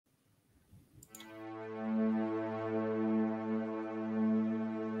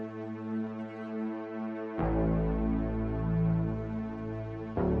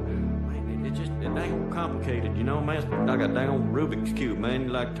complicated. You know, man, it's like a damn Rubik's Cube, man. You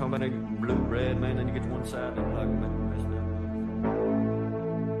like talking about that blue, red, man, then you get to one side and like messed up.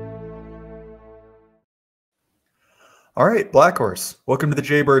 All right, Black Horse, welcome to the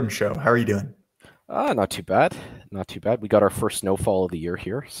Jay Burden Show. How are you doing? Not too bad. Not too bad. We got our first snowfall of the year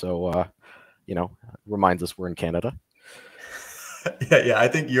here, so reminds us we're in Canada. Yeah. I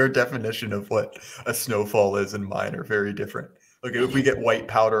think your definition of what a snowfall is and mine are very different. Like if we get white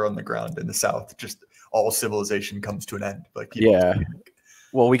powder on the ground in the South, just all civilization comes to an end. Like yeah.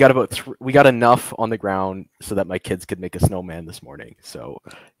 Well, we got we got enough on the ground so that my kids could make a snowman this morning. So,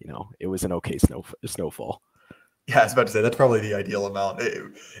 it was an okay snowfall. Yeah, I was about to say that's probably the ideal amount,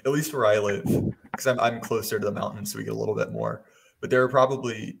 at least where I live, because I'm closer to the mountains, so we get a little bit more. But there are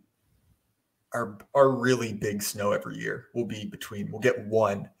probably our really big snow every year will be we'll get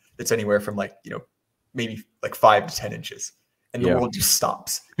one that's anywhere from maybe 5 to 10 inches, and the world just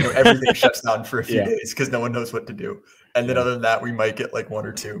stops. Everything shuts down for a few days because no one knows what to do. And then other than that, we might get one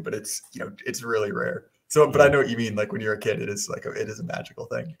or two, but it's really rare. So, but I know what you mean. Like when you're a kid, it is a magical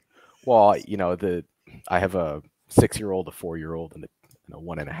thing. Well, I have a 6-year-old, a 4-year-old, and a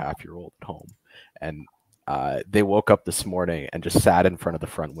 1.5-year-old at home, and they woke up this morning and just sat in front of the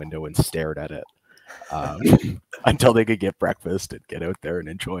front window and stared at it until they could get breakfast and get out there and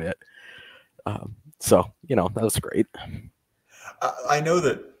enjoy it. So that was great. I know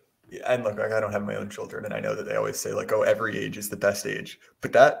that, and look, I don't have my own children, and I know that they always say oh, every age is the best age,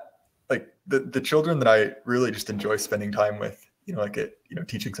 but that the children that I really just enjoy spending time with,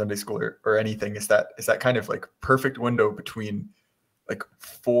 teaching Sunday school or anything is that kind of perfect window between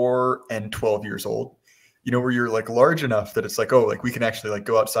 4 and 12 years old, where you're large enough that it's we can actually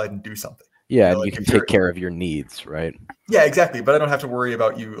go outside and do something. Yeah. And you can take care of your needs, right? Yeah, exactly. But I don't have to worry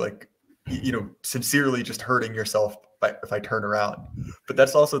about you, sincerely just hurting yourself if I turn around. But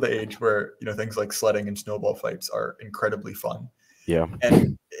that's also the age where, things like sledding and snowball fights are incredibly fun. Yeah.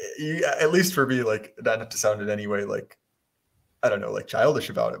 And at least for me, not to sound in any way I don't know, childish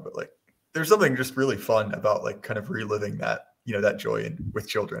about it, but there's something just really fun about kind of reliving that, that joy with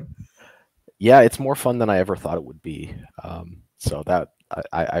children. Yeah, it's more fun than I ever thought it would be. So that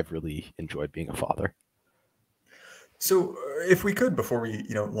I've really enjoyed being a father. So if we could, before we,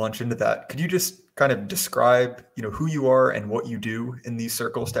 launch into that, could you just kind of describe, who you are and what you do in these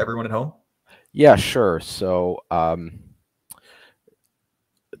circles to everyone at home? Yeah, sure. So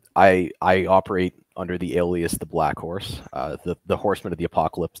I operate under the alias the Black Horse, the horseman of the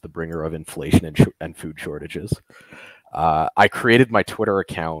apocalypse, the bringer of inflation and food shortages. I created my Twitter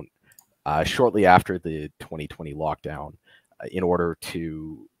account shortly after the 2020 lockdown in order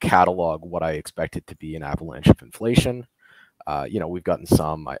to catalog what I expected to be an avalanche of inflation. We've gotten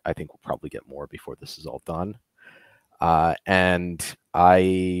some. I think we'll probably get more before this is all done. And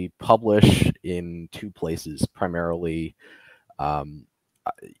I publish in 2 places, primarily.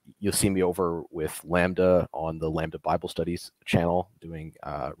 You'll see me over with Lambda on the Lambda Bible Studies channel doing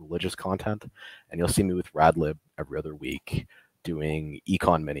religious content, and you'll see me with Radlib every other week doing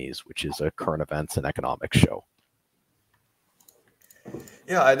Econ Minis, which is a current events and economics show.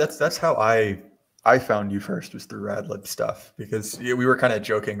 Yeah, that's how I found you first, was through Radlib stuff, because we were kind of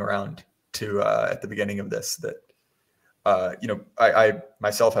joking around to at the beginning of this that I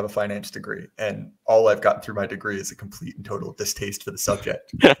myself have a finance degree, and all I've gotten through my degree is a complete and total distaste for the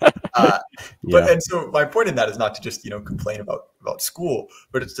subject. And so my point in that is not to just, complain about school,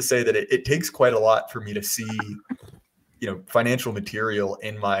 but it's to say that it takes quite a lot for me to see, financial material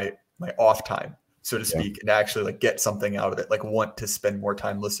in my off time, so to speak, and actually get something out of it, want to spend more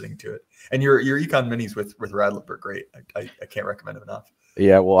time listening to it. And your Econ Minis with Radlib are great. I can't recommend them enough.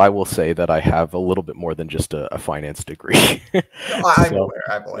 Yeah, well, I will say that I have a little bit more than just a finance degree. I'm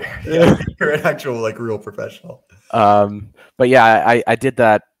aware. Yeah, you're an actual real professional. But yeah, I did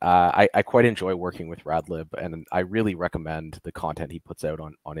that. I quite enjoy working with Radlib, and I really recommend the content he puts out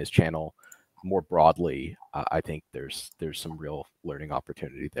on his channel more broadly. I think there's some real learning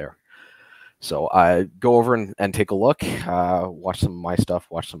opportunity there. So go over and take a look, watch some of my stuff,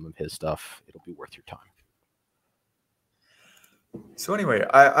 watch some of his stuff. It'll be worth your time. So anyway,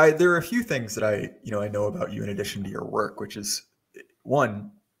 there are a few things that I know about you in addition to your work, which is one,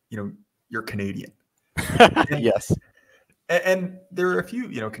 you're Canadian. Yes. And there are a few,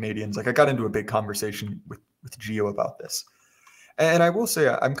 Canadians, I got into a big conversation with Gio about this. And I will say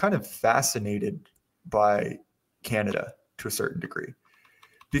I'm kind of fascinated by Canada to a certain degree,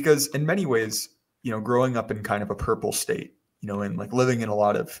 because in many ways, growing up in kind of a purple state, and living in a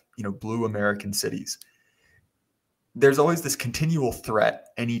lot of, blue American cities, there's always this continual threat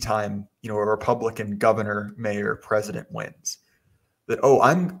anytime, a Republican governor, mayor, president wins, that, oh,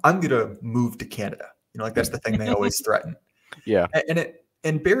 I'm going to move to Canada. Like that's the thing they always threaten. Yeah.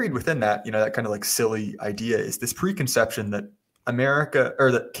 And buried within that, that kind of like silly idea is this preconception that America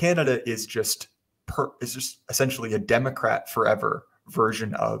or that Canada is just essentially a Democrat forever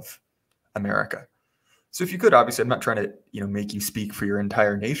version of America. So if you could, obviously, I'm not trying to, make you speak for your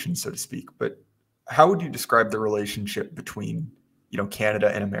entire nation, so to speak, but how would you describe the relationship between, Canada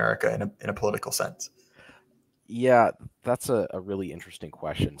and America in a political sense? Yeah, that's a really interesting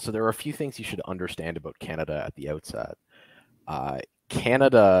question. So there are a few things you should understand about Canada at the outset.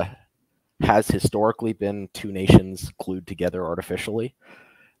 Canada has historically been two nations glued together artificially,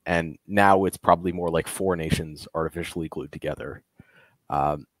 and now it's probably more like four nations artificially glued together.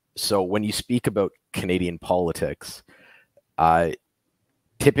 So when you speak about Canadian politics,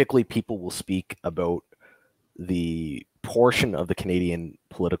 typically people will speak about the portion of the Canadian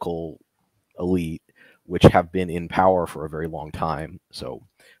political elite which have been in power for a very long time. So,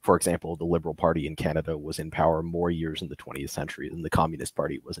 for example, the Liberal Party in Canada was in power more years in the 20th century than the Communist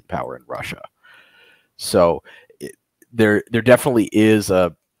Party was in power in Russia. So there definitely is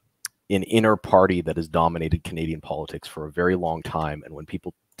an inner party that has dominated Canadian politics for a very long time. And when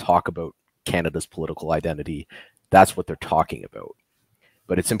people talk about Canada's political identity, that's what they're talking about.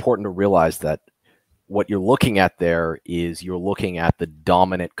 But it's important to realize that what you're looking at there is you're looking at the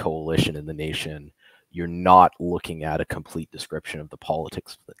dominant coalition in the nation. You're not looking at a complete description of the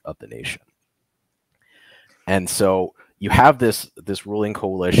politics of the nation. And so you have this ruling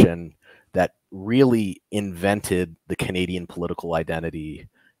coalition that really invented the Canadian political identity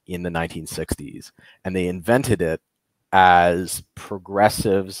in the 1960s. And they invented it as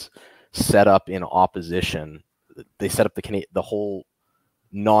progressives set up in opposition. They set up the whole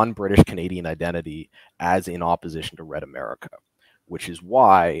non-British Canadian identity as in opposition to Red America, which is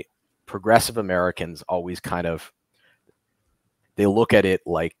why progressive Americans always they look at it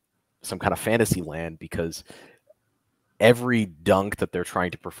like some kind of fantasy land, because every dunk that they're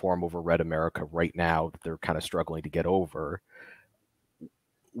trying to perform over Red America right now that they're kind of struggling to get over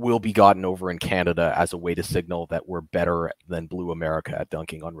will be gotten over in Canada as a way to signal that we're better than Blue America at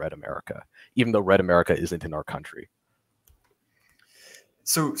dunking on Red America, even though Red America isn't in our country.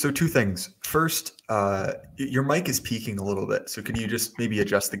 So two things. First, your mic is peaking a little bit. So could you just maybe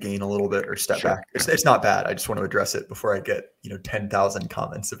adjust the gain a little bit or step back? It's not bad. I just want to address it before I get 10,000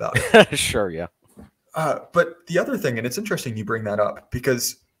 comments about it. Sure, yeah. But the other thing, and it's interesting you bring that up,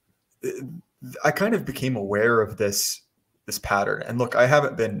 because I kind of became aware of this pattern. And look, I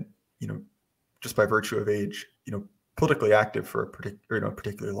haven't been, just by virtue of age, politically active for a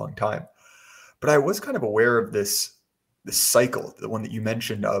particularly long time. But I was kind of aware of this cycle, the one that you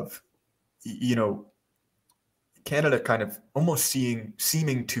mentioned of, Canada kind of almost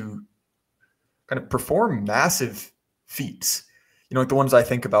seeming to kind of perform massive feats. Like the ones I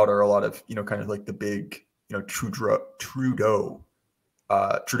think about are a lot of, kind of like the big, Trudeau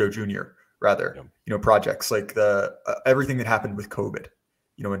Jr. rather, projects like the everything that happened with COVID,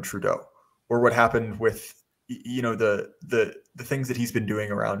 in Trudeau, or what happened with, the things that he's been doing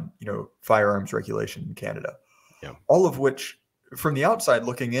around, firearms regulation in Canada. Yeah. All of which, from the outside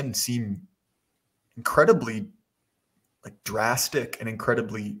looking in, seem incredibly drastic and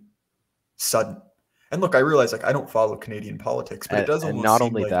incredibly sudden. And look, I realize I don't follow Canadian politics, but it does almost not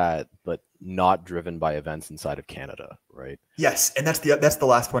seem only that, but not driven by events inside of Canada, right? Yes, and that's the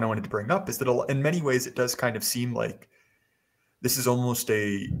last point I wanted to bring up, is that in many ways it does kind of seem like this is almost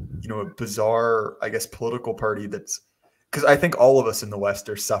a a bizarre, I guess, political party that's. Because I think all of us in the West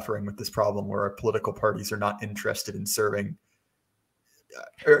are suffering with this problem where our political parties are not interested in serving.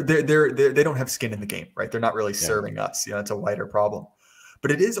 They don't have skin in the game, right? They're not really serving us. It's a wider problem.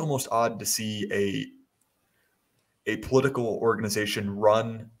 But it is almost odd to see a political organization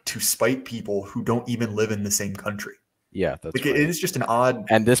run to spite people who don't even live in the same country. Yeah, that's right. It is just an odd.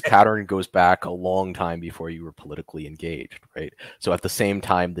 And this pattern goes back a long time before you were politically engaged, right? So at the same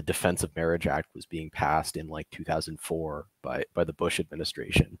time, the Defense of Marriage Act was being passed in 2004 by the Bush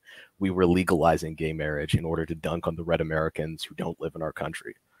administration. We were legalizing gay marriage in order to dunk on the Red Americans who don't live in our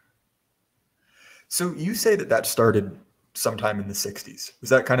country. So you say that started sometime in the 60s. Was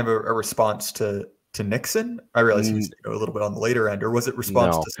that kind of a response to Nixon? I realize he was a little bit on the later end, or was it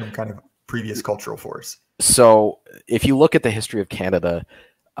response to some kind of previous cultural force? So if you look at the history of Canada,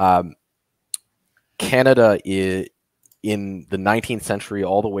 Canada is, in the 19th century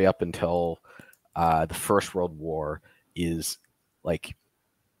all the way up until the First World War, is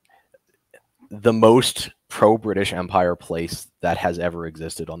the most pro-British Empire place that has ever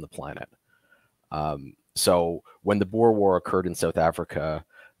existed on the planet. So when the Boer War occurred in South Africa,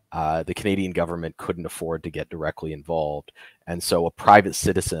 the Canadian government couldn't afford to get directly involved. And so a private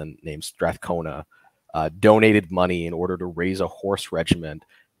citizen named Strathcona donated money in order to raise a horse regiment,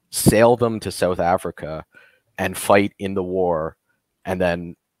 sail them to South Africa, and fight in the war, and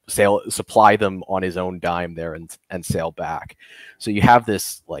then supply them on his own dime there and sail back. So you have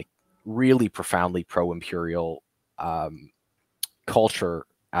this like really profoundly pro-imperial culture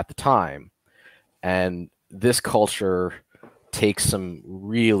at the time, and this culture takes some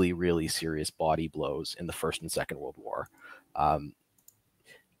really, really serious body blows in the First and Second World War.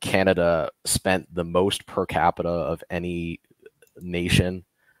 Canada spent the most per capita of any nation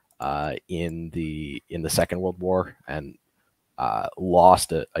in the Second World War, and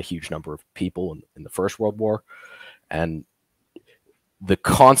lost a huge number of people in the First World War. And the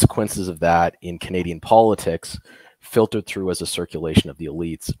consequences of that in Canadian politics filtered through as a circulation of the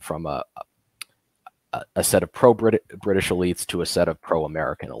elites, from a set of pro-British elites to a set of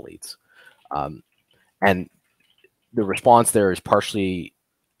pro-American elites. And the response there is partially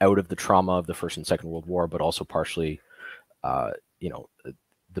out of the trauma of the First and Second World War, but also partially, the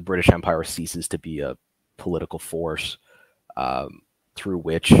British Empire ceases to be a political force through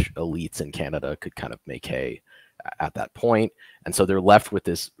which elites in Canada could kind of make hay at that point. And so they're left with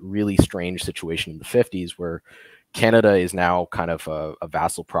this really strange situation in the 50s where Canada is now kind of a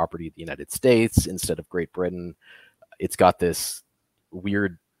vassal property of the United States instead of Great Britain. It's got this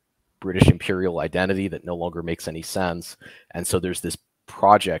weird British imperial identity that no longer makes any sense. And so there's this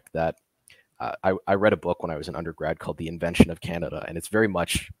project that I read a book when I was an undergrad called The Invention of Canada, and it's very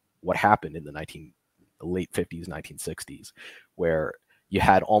much what happened in the late 50s, 1960s, where you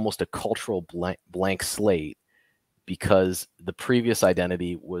had almost a cultural blank slate because the previous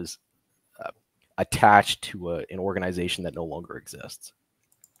identity was attached to an organization that no longer exists.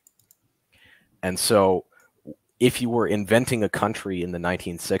 And so if you were inventing a country in the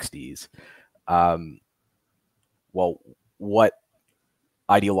 1960s, well, what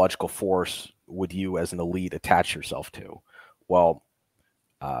ideological force would you as an elite attach yourself to? Well,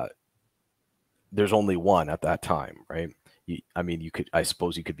 there's only one at that time, right? I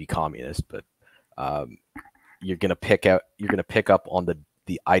suppose you could be communist, but you're going to pick up on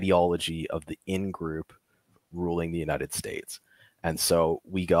the ideology of the in-group ruling the United States. And so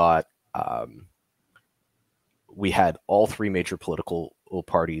we had all three major political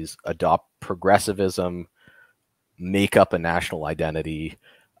parties adopt progressivism, make up a national identity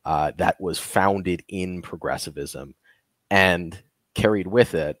that was founded in progressivism, and carried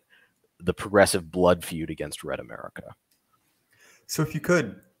with it the progressive blood feud against Red America. So if you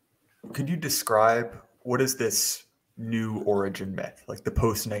could you describe what is this new origin myth, like the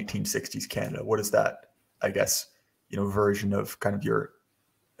post-1960s Canada? What is that, I guess, version of kind of your,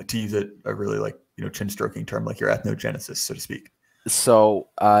 to use a really like, chin stroking term, like your ethnogenesis, so to speak? So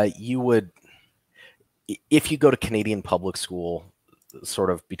you would, if you go to Canadian public school,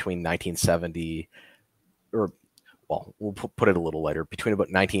 sort of between 1970 well, we'll put it a little later, between about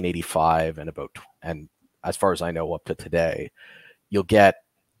 1985 and as far as I know, up to today, you'll get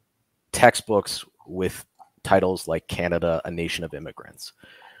textbooks with titles like Canada, a Nation of Immigrants,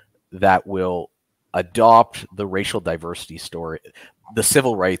 that will adopt the racial diversity story, the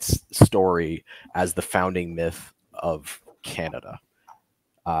civil rights story, as the founding myth of Canada.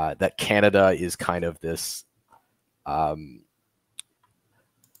 That Canada is kind of this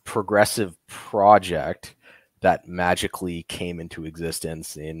progressive project that magically came into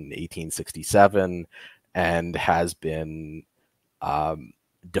existence in 1867 and has been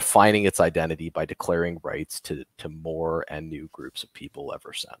defining its identity by declaring rights to more and new groups of people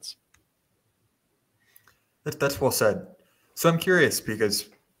ever since. That's well said. So I'm curious, because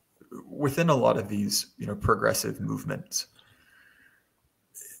within a lot of these, progressive movements,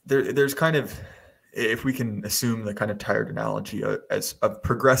 there's kind of, if we can assume the kind of tired analogy of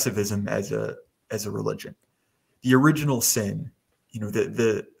progressivism as a religion, the original sin,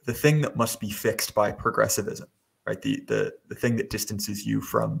 the thing that must be fixed by progressivism, right? The thing that distances you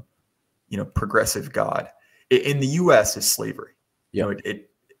from, progressive God in the U.S. is slavery. Yeah.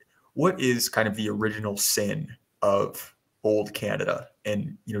 What is kind of the original sin of old Canada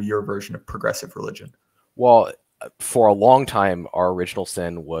and, your version of progressive religion? Well, for a long time, our original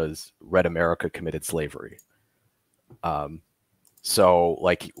sin was Red America committed slavery. So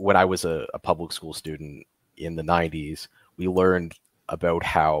like when I was a public school student in the 90s, we learned about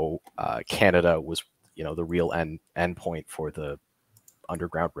how Canada was, the real end point for the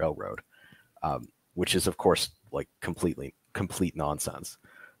Underground Railroad, which is of course like complete nonsense.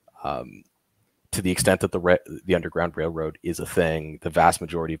 To the extent that the Underground Railroad is a thing, the vast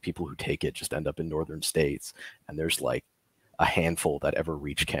majority of people who take it just end up in northern states, and there's like a handful that ever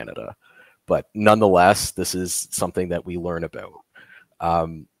reach Canada. But nonetheless, this is something that we learn about.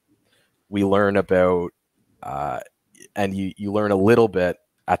 we learn about, and you learn a little bit.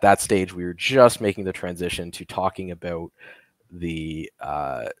 At that stage, we were just making the transition to talking about the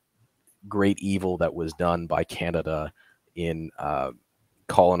great evil that was done by Canada in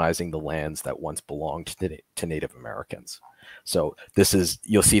colonizing the lands that once belonged to Native Americans. So this is,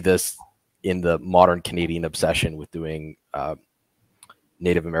 you'll see this in the modern Canadian obsession with doing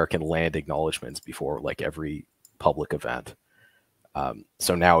Native American land acknowledgements before like every public event.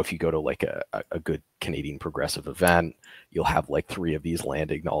 So now if you go to like a good Canadian progressive event, you'll have like 3 of these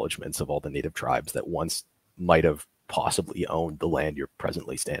land acknowledgements of all the Native tribes that once might have possibly owned the land you're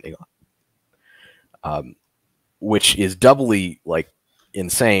presently standing on. Which is doubly like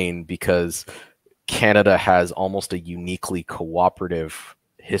insane because Canada has almost a uniquely cooperative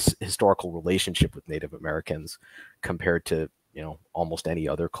historical relationship with Native Americans compared to, you know, almost any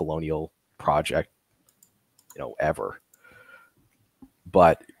other colonial project, you know, ever.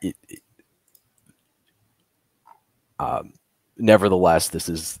 But nevertheless, this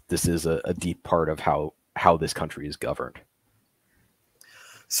is a deep part of how this country is governed.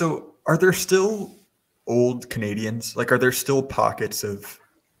 So are there still old Canadians? Like, are there still pockets of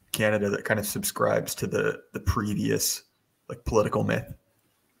Canada that kind of subscribes to the previous like political myth?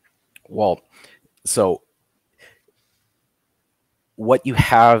 Well, so what you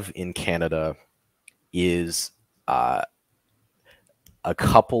have in Canada is a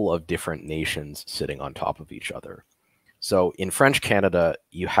couple of different nations sitting on top of each other. So in French Canada,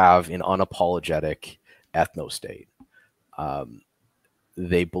 you have an unapologetic ethno-state.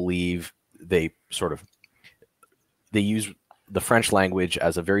 They believe they use the French language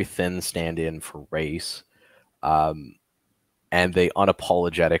as a very thin stand-in for race, and they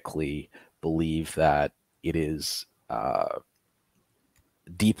unapologetically believe that it is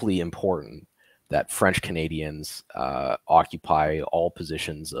deeply important that French Canadians occupy all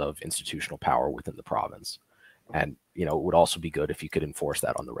positions of institutional power within the province. And, you know, it would also be good if you could enforce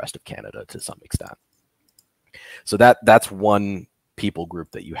that on the rest of Canada to some extent. So that's one people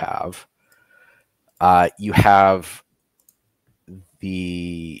group that you have. You have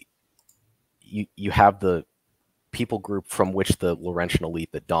the people group from which the Laurentian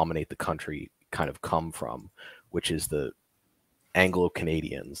elite that dominate the country kind of come from, which is the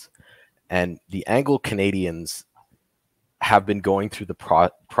Anglo-Canadians. And the Anglo-Canadians have been going through the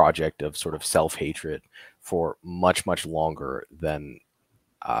project of sort of self-hatred for much, much longer than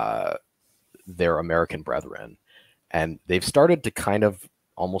their American brethren. And they've started to kind of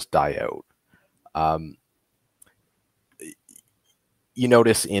almost die out. You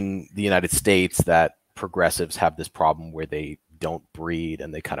notice in the United States that progressives have this problem where they don't breed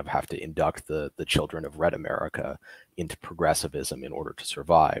and they kind of have to induct the children of red America into progressivism in order to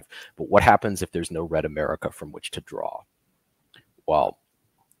survive. But what happens if there's no red America from which to draw? Well,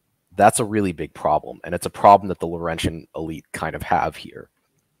 that's a really big problem. And it's a problem that the Laurentian elite kind of have here.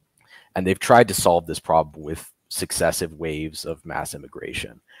 And they've tried to solve this problem with successive waves of mass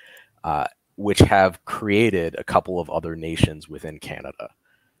immigration, which have created a couple of other nations within Canada.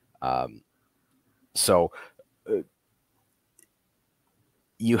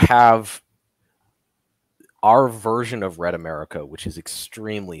 You have our version of Red America, which is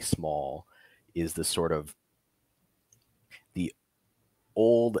extremely small, is the sort of the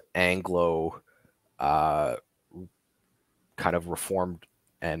old Anglo kind of Reformed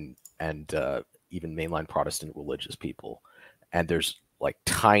and even mainline Protestant religious people. And there's like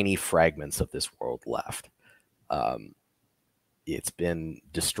tiny fragments of this world left. It's been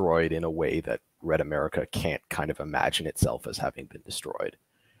destroyed in a way that Red America can't kind of imagine itself as having been destroyed.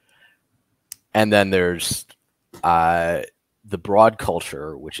 And then there's the broad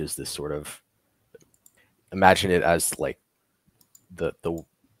culture, which is this sort of, imagine it as like the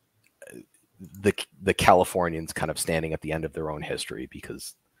Californians kind of standing at the end of their own history,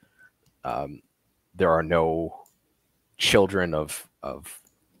 because there are no children of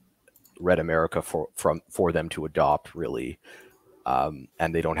Red America for them to adopt, really, and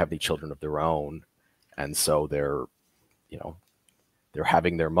they don't have any children of their own, and so they're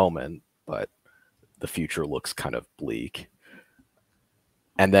having their moment, but the future looks kind of bleak.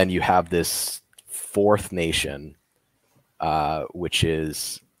 And then you have this fourth nation, which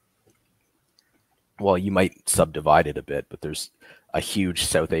is, well, you might subdivide it a bit, but there's a huge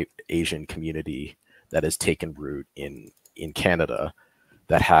South Asian community that has taken root in Canada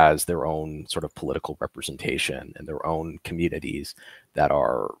that has their own sort of political representation and their own communities that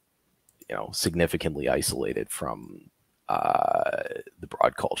are, significantly isolated from the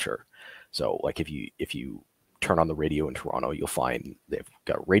broad culture. So like if you turn on the radio in Toronto, you'll find they've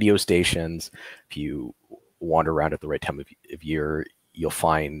got radio stations. If you wander around at the right time of year, you'll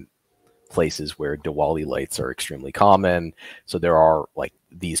find places where Diwali lights are extremely common. So there are like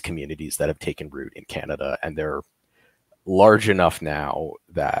these communities that have taken root in Canada, and they're large enough now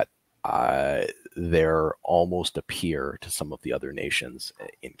that they're almost a peer to some of the other nations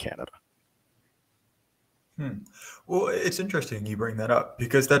in Canada. Well, it's interesting you bring that up,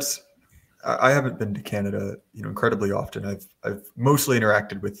 because I haven't been to Canada, incredibly often. I've mostly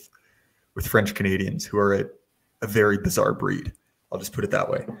interacted with French Canadians, who are a very bizarre breed. I'll just put it that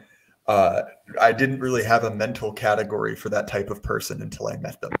way. I didn't really have a mental category for that type of person until I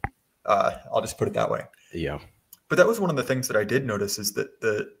met them. I'll just put it that way. Yeah. But that was one of the things that I did notice, is that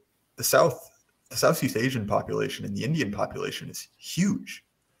the Southeast Asian population and the Indian population is huge.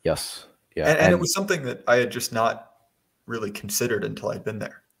 Yes. Yeah. And it was something that I had just not really considered until I'd been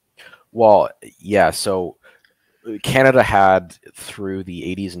there. Well, yeah. So Canada had, through the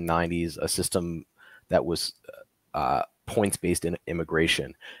 80s and 90s, a system that was points-based in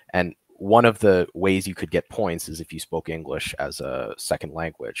immigration. And one of the ways you could get points is if you spoke English as a second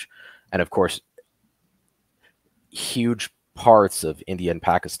language. And of course, huge parts of India and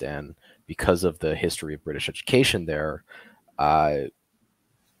Pakistan, because of the history of British education there,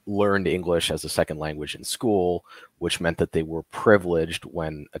 learned English as a second language in school, which meant that they were privileged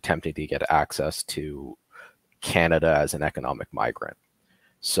when attempting to get access to Canada as an economic migrant.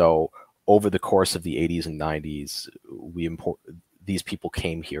 So over the course of the 80s and 90s, these people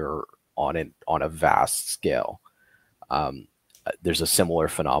came here on a vast scale. There's a similar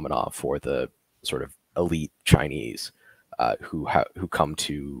phenomenon for the sort of elite Chinese who come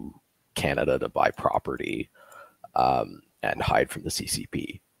to Canada to buy property and hide from the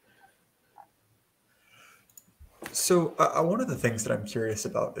CCP. So one of the things that I'm curious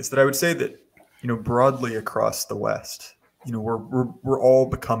about is that I would say that, broadly across the West, we're all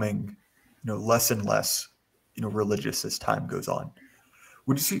becoming, less and less, religious as time goes on.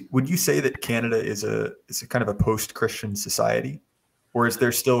 Would you say that Canada is a kind of a post-Christian society, or is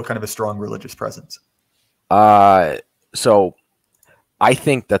there still kind of a strong religious presence? So I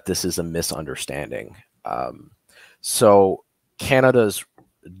think that this is a misunderstanding. So Canada's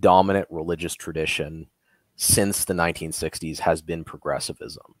dominant religious tradition since the 1960s has been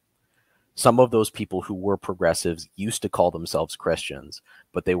progressivism. Some of those people who were progressives used to call themselves Christians,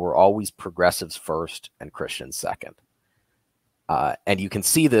 but they were always progressives first and Christians second. And you can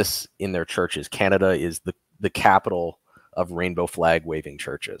see this in their churches. Canada is the capital of rainbow flag waving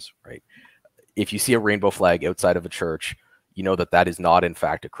churches, right? If you see a rainbow flag outside of a church, you know that is not, in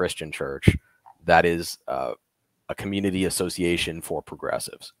fact, a Christian church. That is a community association for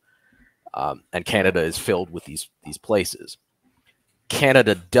progressives. And Canada is filled with these places.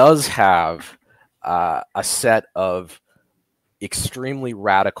 Canada does have a set of extremely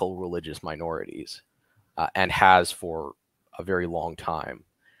radical religious minorities, and has for a very long time.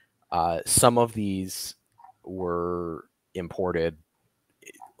 Some of these were imported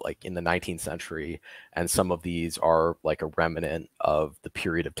like in the 19th century, and some of these are like a remnant of the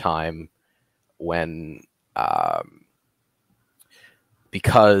period of time when,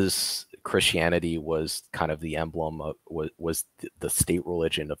 because Christianity was kind of the emblem of was the state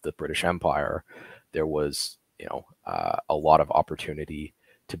religion of the British Empire, there was a lot of opportunity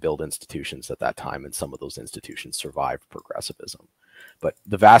to build institutions at that time, and some of those institutions survived progressivism. But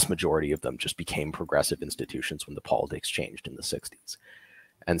the vast majority of them just became progressive institutions when the politics changed in the 60s.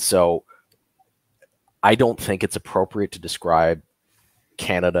 And so I don't think it's appropriate to describe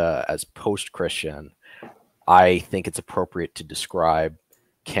Canada as post-Christian. I think it's appropriate to describe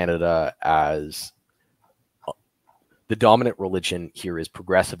Canada as the dominant religion here is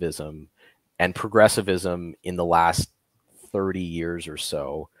progressivism, and progressivism in the last 30 years or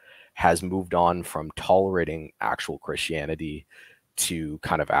so has moved on from tolerating actual Christianity to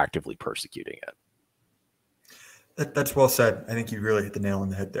kind of actively persecuting it. That's well said. I think you really hit the nail on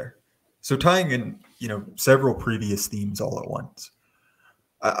the head there. So tying in, several previous themes all at once,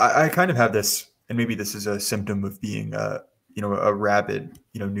 I kind of have this, and maybe this is a symptom of being a rabid,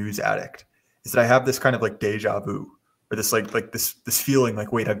 news addict, is that I have this kind of like deja vu, or this like this feeling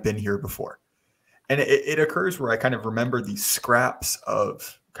like, wait, I've been here before. And it occurs where I kind of remember these scraps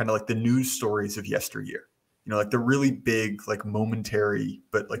of kind of like the news stories of yesteryear, like the really big, like momentary,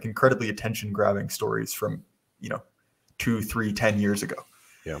 but like incredibly attention grabbing stories from, 2, 3, 10 years ago.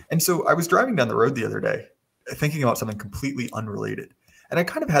 Yeah. And so I was driving down the road the other day thinking about something completely unrelated. And I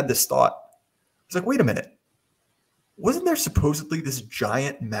kind of had this thought. It's like, wait a minute. Wasn't there supposedly this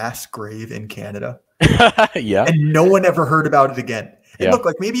giant mass grave in Canada? Yeah. And no one ever heard about it again. And Yeah. look,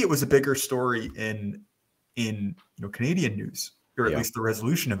 like maybe it was a bigger story in Canadian news, or at least the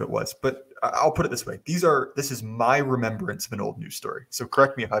resolution of it was. But I'll put it this way: this is my remembrance of an old news story. So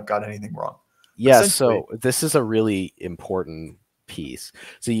correct me if I've got anything wrong. Yeah. So this is a really important piece.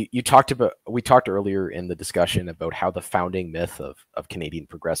 So we talked earlier in the discussion about how the founding myth of Canadian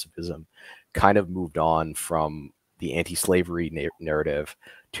progressivism kind of moved on from the anti-slavery narrative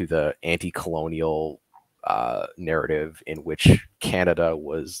to the anti-colonial narrative in which Canada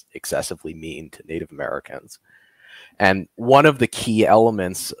was excessively mean to Native Americans. And one of the key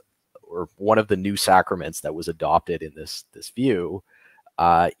elements, or one of the new sacraments that was adopted in this view,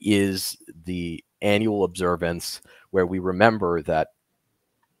 is the annual observance where we remember that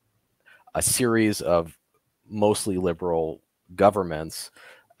a series of mostly liberal governments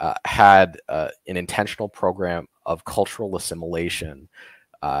had an intentional program of cultural assimilation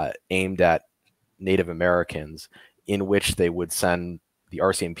aimed at Native Americans, in which they would send the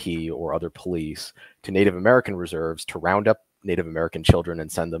RCMP or other police to Native American reserves to round up Native American children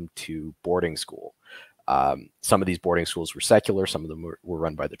and send them to boarding school. Some of these boarding schools were secular, some of them were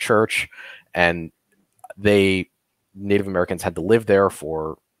run by the church, and Native Americans had to live there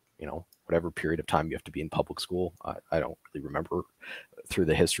for, whatever period of time you have to be in public school. I don't really remember through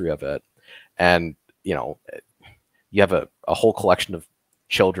the history of it. And, you have a whole collection of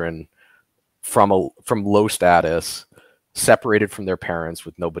children from low status, separated from their parents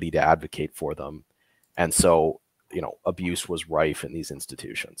with nobody to advocate for them. And so, abuse was rife in these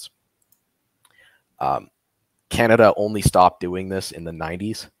institutions. Canada only stopped doing this in the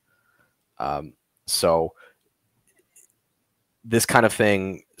 90s. So this kind of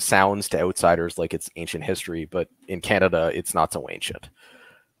thing sounds to outsiders like it's ancient history, but in Canada, it's not so ancient.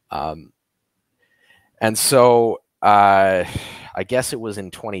 And so I guess it was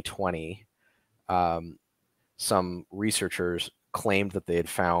in 2020, some researchers claimed that they had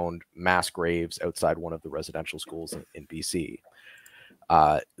found mass graves outside one of the residential schools in BC.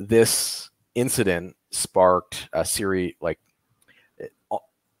 This incident sparked a series,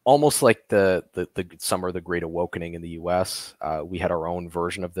 almost like the Summer of the Great Awakening in the U.S. We had our own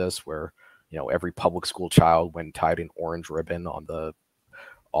version of this, where every public school child, when tied an orange ribbon on the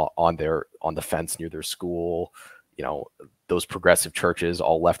fence near their school, those progressive churches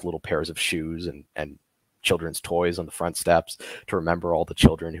all left little pairs of shoes and children's toys on the front steps to remember all the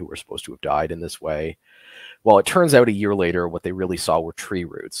children who were supposed to have died in this way. Well, it turns out a year later, what they really saw were tree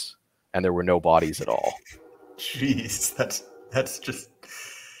roots, and there were no bodies at all. Jeez, that's just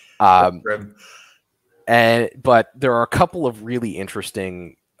grim. But there are a couple of really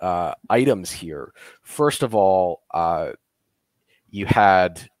interesting items here. First of all, you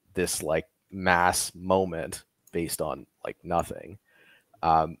had this mass moment based on nothing.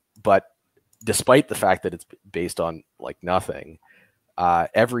 But despite the fact that it's based on nothing,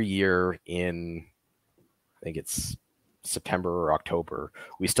 every year in, I think it's September or October,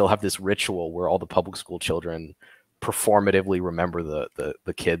 we still have this ritual where all the public school children performatively remember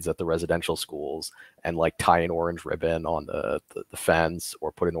the kids at the residential schools and tie an orange ribbon on the fence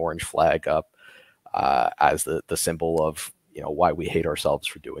or put an orange flag up as the symbol of why we hate ourselves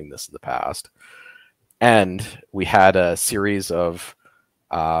for doing this in the past. And we had a series of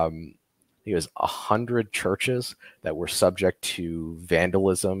I think it was 100 churches that were subject to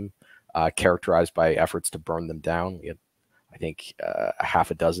vandalism, characterized by efforts to burn them down. We had, I think, a half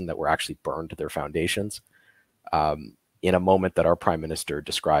a dozen that were actually burned to their foundations, in a moment that our prime minister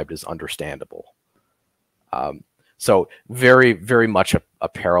described as understandable. So very, very much a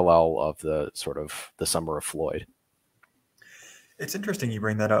parallel of the sort of the Summer of Floyd. It's interesting you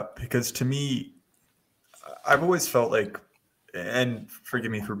bring that up, because to me, I've always felt like, and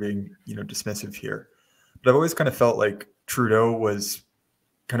forgive me for being, dismissive here, but I've always kind of felt like Trudeau was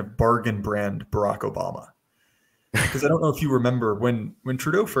kind of bargain brand Barack Obama. Because I don't know if you remember when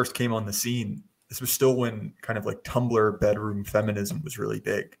Trudeau first came on the scene, this was still when kind of Tumblr bedroom feminism was really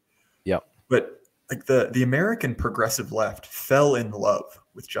big. Yeah. But the American progressive left fell in love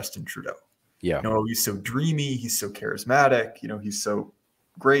with Justin Trudeau. Yeah. He's so dreamy, he's so charismatic, he's so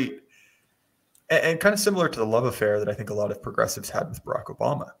great. And kind of similar to the love affair that I think a lot of progressives had with Barack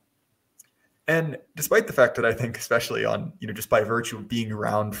Obama. And despite the fact that I think, especially on, just by virtue of being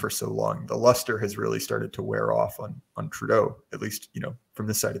around for so long, the luster has really started to wear off on Trudeau, at least, from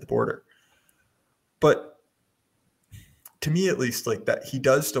this side of the border. But to me, at least, that he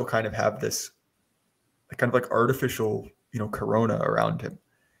does still kind of have this kind of artificial, corona around him.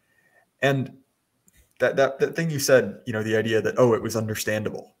 And that thing you said, the idea that, it was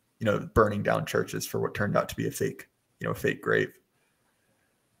understandable, burning down churches for what turned out to be a fake grave.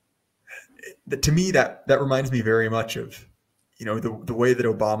 To me, that reminds me very much of, the way that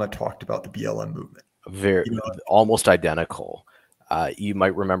Obama talked about the BLM movement. Very, almost identical. You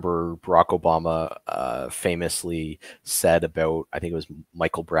might remember Barack Obama famously said about, I think it was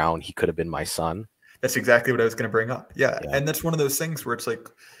Michael Brown, he could have been my son. That's exactly what I was going to bring up. Yeah. Yeah. And that's one of those things where it's like,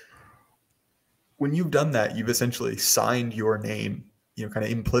 when you've done that, you've essentially signed your name, kind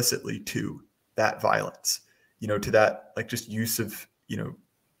of implicitly to that violence, to that, like, just use of,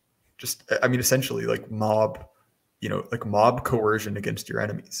 essentially like mob coercion against your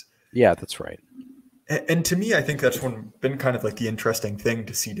enemies. Yeah, that's right. And to me, I think that's been kind of like the interesting thing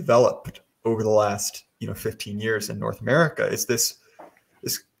to see developed over the last, 15 years in North America is this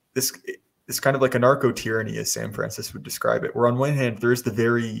kind of like a narco tyranny, as Sam Francis would describe it, where on one hand, there's the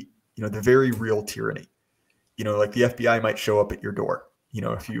very real tyranny, like the FBI might show up at your door,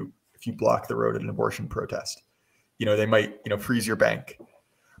 if you block the road at an abortion protest, they might, freeze your bank.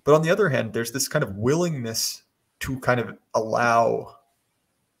 But on the other hand, there's this kind of willingness to kind of allow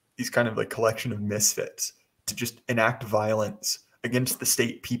these kind of like collection of misfits to just enact violence against the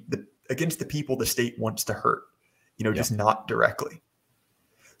state, against the people the state wants to hurt, just not directly.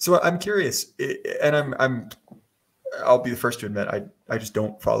 So I'm curious, and I'll be the first to admit I just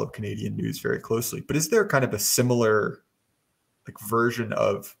don't follow Canadian news very closely. But is there kind of a similar like version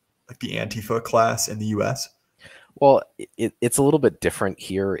of like the Antifa class in the U.S.? Well, it's a little bit different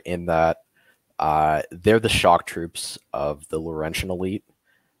here in that they're the shock troops of the Laurentian elite,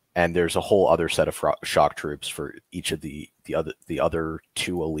 and there's a whole other set of shock troops for each of the other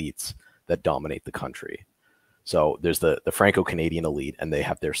two elites that dominate the country. So there's the Franco-Canadian elite, and they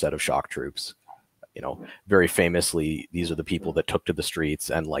have their set of shock troops. Very famously, these are the people that took to the streets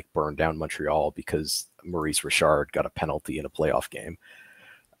and like burned down Montreal because Maurice Richard got a penalty in a playoff game.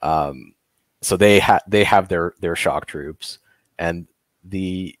 So they have their shock troops, and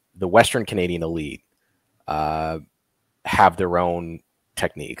the Western Canadian elite have their own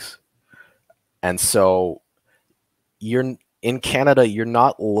techniques. And so in Canada, you're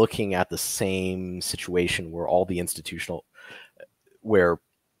not looking at the same situation where all the institutional, where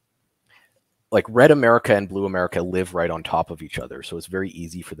like Red America and Blue America live right on top of each other. So it's very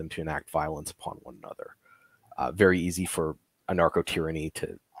easy for them to enact violence upon one another. Very easy for a narco tyranny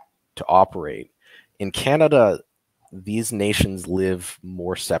to operate. In Canada, these nations live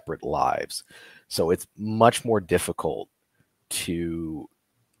more separate lives. So it's much more difficult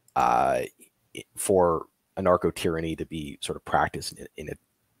for a narco tyranny to be sort of practiced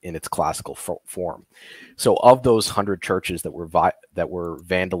in its classical form. So of those 100 churches that were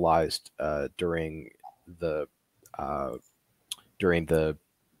vandalized during the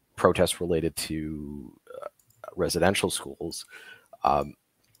protests related to residential schools,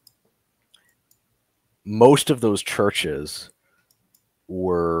 most of those churches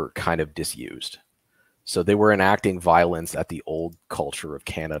were kind of disused. So they were enacting violence at the old culture of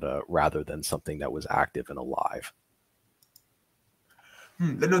Canada rather than something that was active and alive.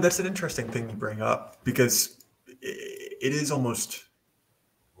 No, that's an interesting thing you bring up, because it is almost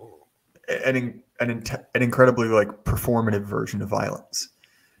an incredibly like performative version of violence.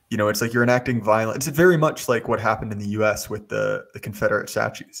 It's like you're enacting violence. It's very much like what happened in the U.S. with the Confederate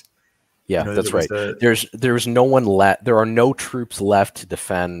statues. Yeah, that's right. There's no one left. There are no troops left to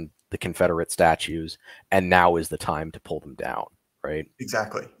defend the Confederate statues, and now is the time to pull them down, right?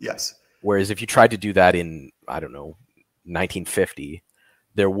 Exactly. Yes. Whereas if you tried to do that in, I don't know, 1950,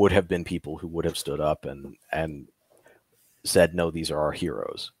 there would have been people who would have stood up and said, no, these are our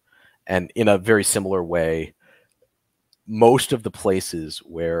heroes. And in a very similar way, most of the places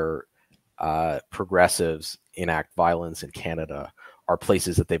where progressives enact violence in Canada are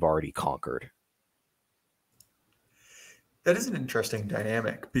places that they've already conquered. That is an interesting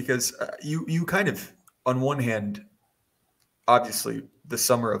dynamic, because you kind of, on one hand, obviously the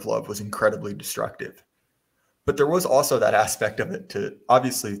Summer of Love was incredibly destructive, but there was also that aspect of it to,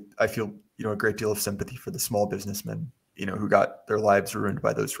 obviously, I feel, a great deal of sympathy for the small businessmen, who got their lives ruined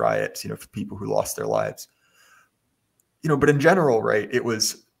by those riots, for people who lost their lives. But in general, right, it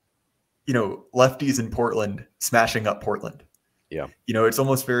was, lefties in Portland smashing up Portland. Yeah. It's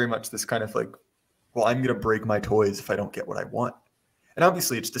almost very much this kind of like, well, I'm going to break my toys if I don't get what I want. And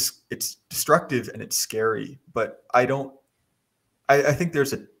obviously it's destructive and it's scary, but I think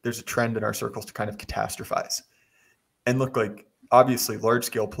there's a trend in our circles to kind of catastrophize and look like, obviously large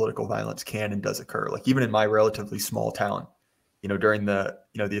scale political violence can and does occur. Like even in my relatively small town, during the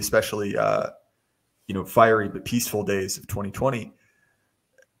especially, fiery but peaceful days of 2020,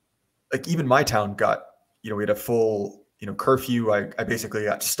 like even my town got, we had a full, curfew. I basically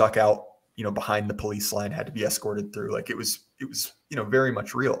got stuck out, behind the police line, had to be escorted through. Like it was, very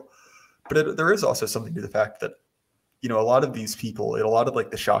much real. But there is also something to the fact that, a lot of these people, a lot of like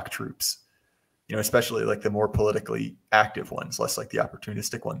the shock troops, you know, especially like the more politically active ones, less like the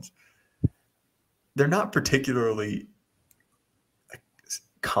opportunistic ones, they're not particularly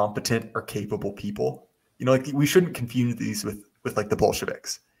competent or capable people. You know, like we shouldn't confuse these with like the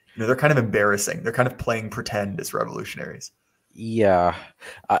Bolsheviks. You know, they're kind of embarrassing. They're kind of playing pretend as revolutionaries. Yeah,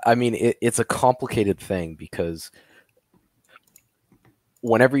 I mean, it's a complicated thing because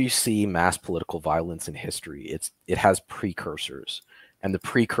whenever you see mass political violence in history, it has precursors, and the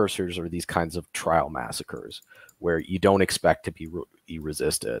precursors are these kinds of trial massacres where you don't expect to be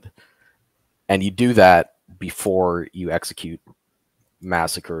resisted, and you do that before you execute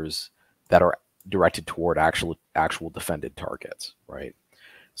massacres that are directed toward actual defended targets, right?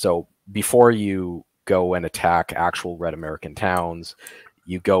 So before you go and attack actual Red American towns,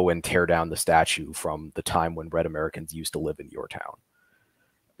 you go and tear down the statue from the time when Red Americans used to live in your town.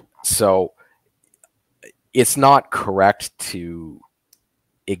 So it's not correct to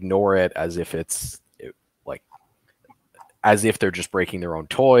ignore it as if it's like, as if they're just breaking their own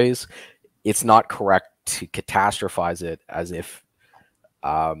toys. It's not correct to catastrophize it as if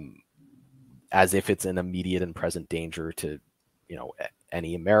it's an immediate and present danger to, you know,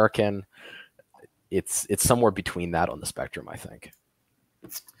 any American. It's somewhere between that on the spectrum, I think.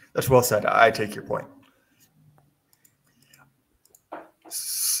 That's well said. I take your point.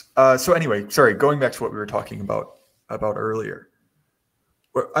 So anyway, sorry, going back to what we were talking about earlier.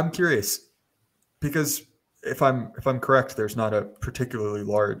 I'm curious because if I'm correct, there's not a particularly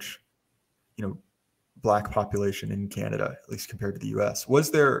large, you know, Black population in Canada, at least compared to the US. Was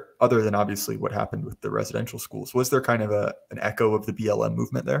there, other than obviously what happened with the residential schools, was there kind of an echo of the BLM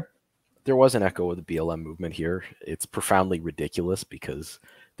movement there? There was an echo of the BLM movement here. It's profoundly ridiculous because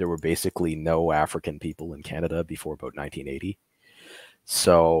there were basically no African people in Canada before about 1980.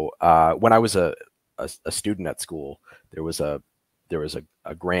 So when I was a student at school, there was a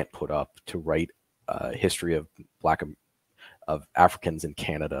grant put up to write a history of Africans in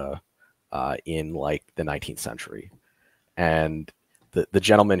Canada in like the 19th century, and the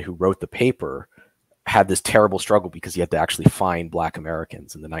gentleman who wrote the paper had this terrible struggle because he had to actually find Black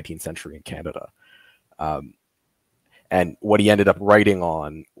Americans in the 19th century in Canada. And what he ended up writing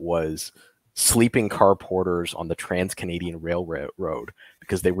on was sleeping car porters on the Trans-Canadian Railroad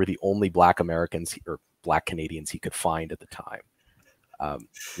because they were the only Black Americans or Black Canadians he could find at the time.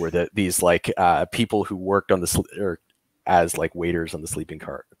 Were these like people who worked on or as like waiters on the sleeping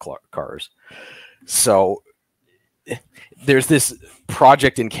cars. So there's this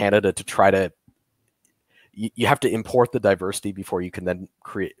project in Canada to try to, you have to import the diversity before you can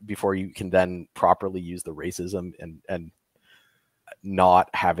then properly use the racism and not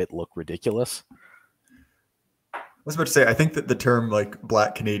have it look ridiculous. I was about to say, I think that the term like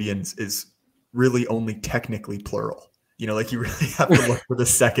Black Canadians is really only technically plural. You know, like you really have to look for the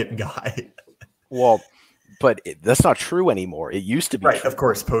second guy. Well, but that's not true anymore. It used to be right, true. Of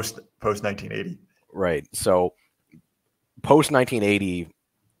course, post 1980. Right. So post 1980,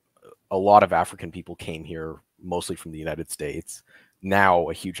 a lot of African people came here, mostly from the United States. Now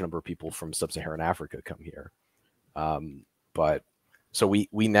a huge number of people from sub-Saharan Africa come here. But so we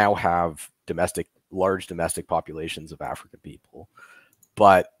now have large domestic populations of African people,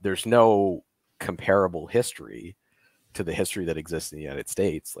 but there's no comparable history to the history that exists in the United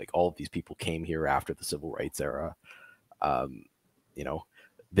States. Like all of these people came here after the civil rights era. You know,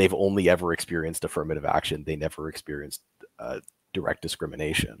 they've only ever experienced affirmative action. They never experienced direct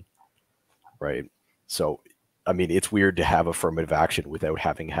discrimination. Right. So, I mean, it's weird to have affirmative action without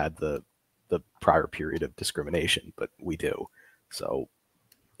having had the prior period of discrimination, but we do. So,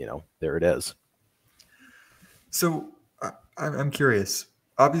 you know, there it is. So I'm curious.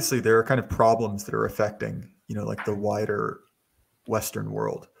 Obviously, there are kind of problems that are affecting, you know, like the wider Western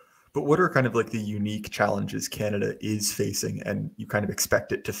world. But what are kind of like the unique challenges Canada is facing and you kind of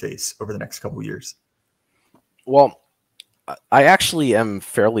expect it to face over the next couple of years? Well, I actually am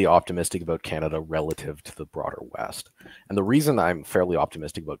fairly optimistic about Canada relative to the broader West. And the reason I'm fairly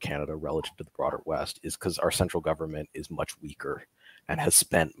optimistic about Canada relative to the broader West is because our central government is much weaker and has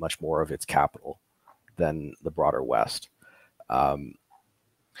spent much more of its capital than the broader West.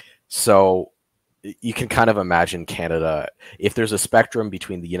 So you can kind of imagine Canada, if there's a spectrum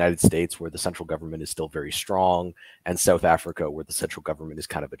between the United States where the central government is still very strong and South Africa where the central government is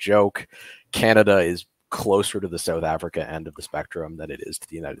kind of a joke, Canada is closer to the South Africa end of the spectrum than it is to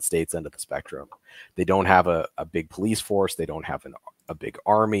the United States end of the spectrum. They don't have a big police force. They don't have a big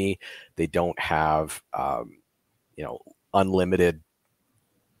army. They don't have, you know, unlimited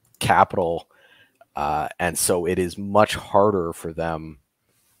capital. And so it is much harder for them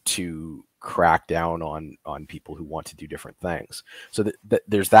to crack down on people who want to do different things. So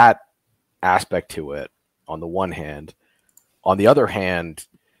there's that aspect to it on the one hand. On the other hand,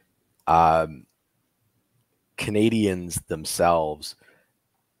 Canadians themselves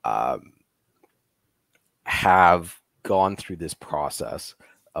have gone through this process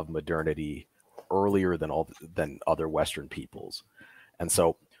of modernity earlier than other Western peoples. And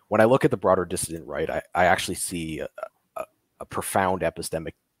so when I look at the broader dissident right, I actually see a profound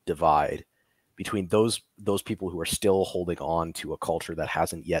epistemic divide between those people who are still holding on to a culture that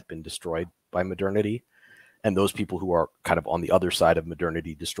hasn't yet been destroyed by modernity, and those people who are kind of on the other side of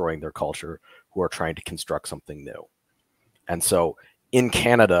modernity, destroying their culture, who are trying to construct something new. And so in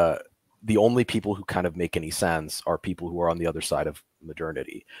Canada, the only people who kind of make any sense are people who are on the other side of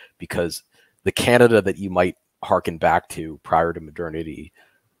modernity, because the Canada that you might harken back to prior to modernity,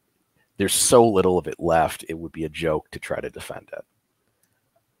 there's so little of it left, it would be a joke to try to defend it.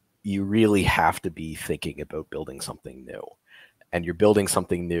 You really have to be thinking about building something new. And you're building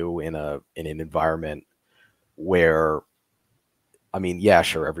something new in an environment where, I mean, yeah,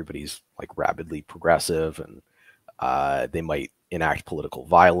 sure, everybody's like rapidly progressive, and they might enact political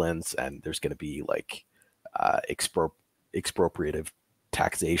violence, and there's going to be like expropriative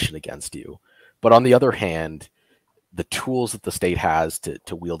taxation against you. But on the other hand, the tools that the state has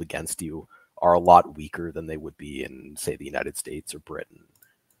to wield against you are a lot weaker than they would be in, say, the United States or Britain,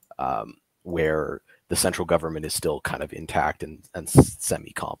 where the central government is still kind of intact and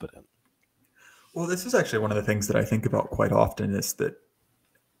semi-competent. Well, this is actually one of the things that I think about quite often, is that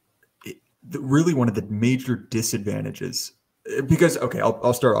really one of the major disadvantages, because, okay,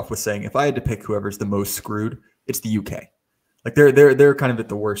 I'll start off with saying, if I had to pick whoever's the most screwed, it's the UK. Like they're kind of at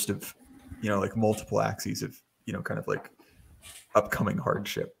the worst of, like multiple axes of, kind of like upcoming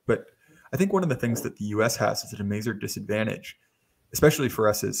hardship. But I think one of the things that the US has is at a major disadvantage, especially for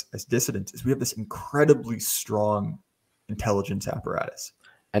us as dissidents, is we have this incredibly strong intelligence apparatus.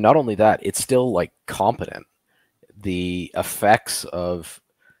 And not only that, it's still like competent. The effects of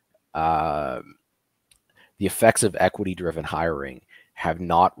equity-driven hiring have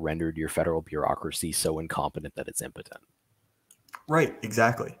not rendered your federal bureaucracy so incompetent that it's impotent. Right,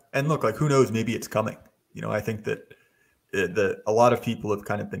 exactly. And look, like, who knows? Maybe it's coming. I think that a lot of people have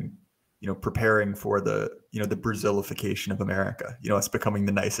kind of been, preparing for the Brazilification of America. Us becoming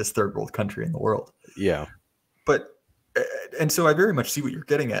the nicest third world country in the world. Yeah. But and so I very much see what you're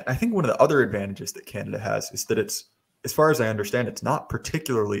getting at. I think one of the other advantages that Canada has is that it's, as far as I understand, it's not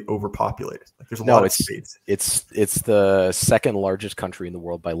particularly overpopulated. Like, there's a lot of space. It's the second largest country in the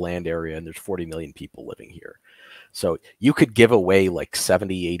world by land area, and there's 40 million people living here. So you could give away like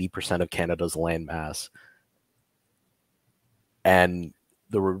 70-80% of Canada's land mass, and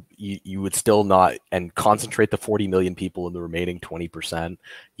you would still not, and concentrate the 40 million people in the remaining 20%,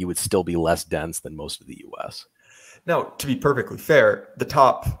 you would still be less dense than most of the US. Now, to be perfectly fair, the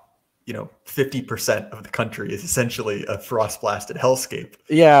top 50% of the country is essentially a frost-blasted hellscape.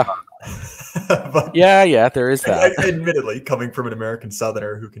 Yeah. But yeah, there is that. Admittedly, coming from an American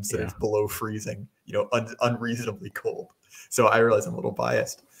Southerner who considers below freezing, unreasonably cold. So I realize I'm a little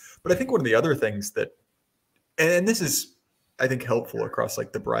biased. But I think one of the other things that, and this is, I think, helpful across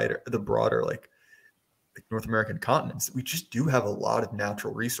like the broader like North American continents, we just do have a lot of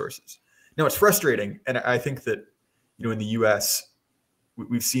natural resources. Now, it's frustrating, and I think that, in the US,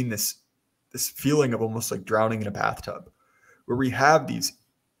 we've seen this feeling of almost like drowning in a bathtub, where we have these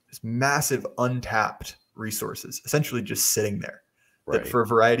massive untapped resources essentially just sitting there, that for a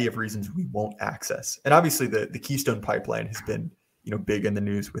variety of reasons we won't access. And obviously the Keystone Pipeline has been, big in the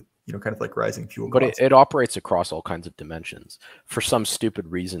news with, kind of like rising fuel costs. But it operates across all kinds of dimensions. For some stupid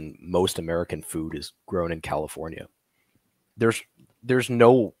reason, most American food is grown in California. There's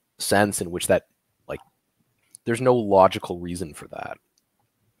no sense in which that, like, there's no logical reason for that.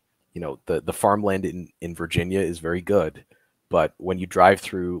 The farmland in Virginia is very good, but when you drive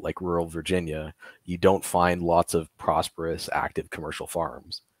through like rural Virginia, you don't find lots of prosperous, active commercial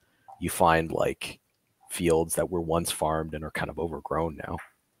farms. You find like fields that were once farmed and are kind of overgrown now.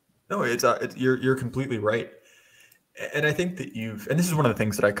 No, you're completely right. And I think that and this is one of the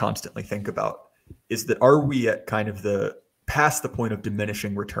things that I constantly think about, is that are we at kind of past the point of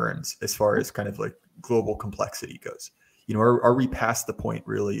diminishing returns as far as kind of like global complexity goes? Are we past the point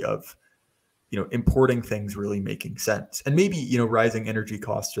really of, importing things really making sense? And maybe, rising energy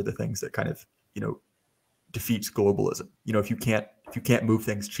costs are the things that kind of, defeats globalism. If you can't move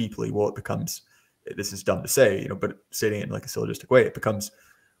things cheaply, well, it becomes, this is dumb to say, but stating it in like a syllogistic way, it becomes,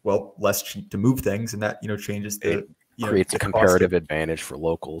 well, less cheap to move things. And that, changes creates a comparative advantage for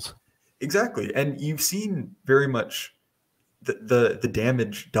locals. Exactly. And you've seen very much the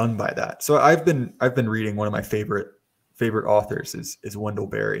damage done by that. So I've been reading, one of my favorite authors is Wendell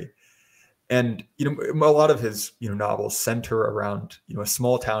Berry. And a lot of his novels center around a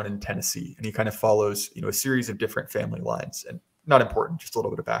small town in Tennessee, and he kind of follows a series of different family lines, and not important, just a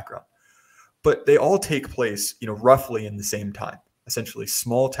little bit of background. But they all take place roughly in the same time, essentially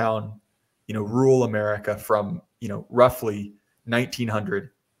small town, rural America from roughly 1900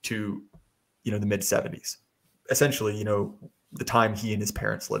 to the mid 70s, essentially the time he and his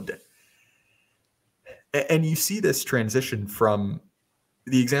parents lived in. And you see this transition from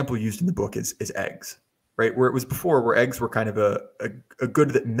the example used in the book is eggs, right? Where it was before, where eggs were kind of a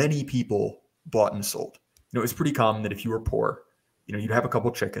good that many people bought and sold. It was pretty common that if you were poor, you'd have a couple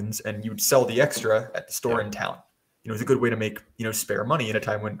chickens and you'd sell the extra at the store in town. It was a good way to make, spare money in a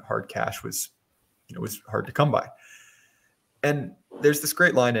time when hard cash was hard to come by. And there's this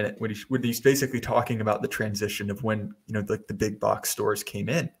great line in it where he's basically talking about the transition of when, like the big box stores came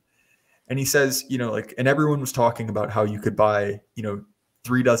in. And he says, and everyone was talking about how you could buy,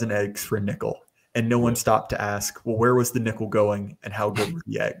 3 dozen eggs for a nickel. And no one stopped to ask, well, where was the nickel going and how good were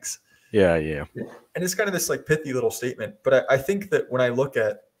the eggs? Yeah. And it's kind of this like pithy little statement. But I think that when I look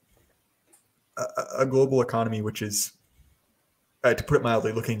at a global economy, which is, to put it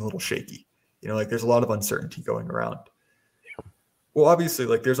mildly, looking a little shaky, like there's a lot of uncertainty going around. Well, obviously,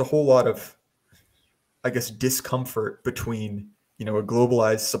 like there's a whole lot of, I guess, discomfort between, a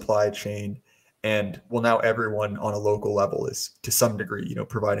globalized supply chain and, well, now everyone on a local level is to some degree,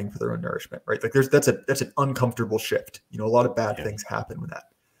 providing for their own nourishment, right? Like that's an uncomfortable shift. A lot of bad things happen with that.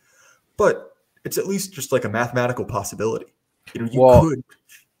 But it's at least just like a mathematical possibility. You could.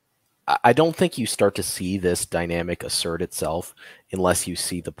 I don't think you start to see this dynamic assert itself unless you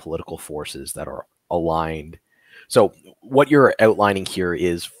see the political forces that are aligned. So what you're outlining here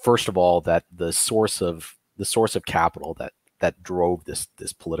is, first of all, that the source of capital that drove this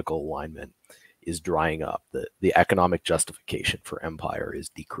political alignment is drying up. The economic justification for empire is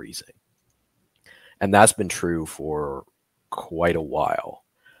decreasing. And that's been true for quite a while.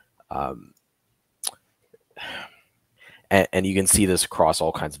 And you can see this across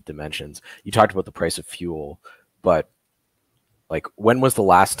all kinds of dimensions. You talked about the price of fuel, but like, when was the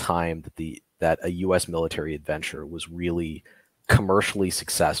last time that a U.S. military adventure was really commercially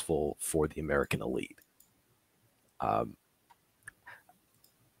successful for the American elite?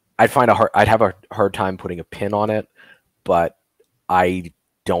 I'd have a hard time putting a pin on it, but I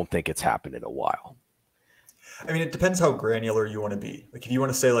don't think it's happened in a while. I mean, it depends how granular you want to be. Like, if you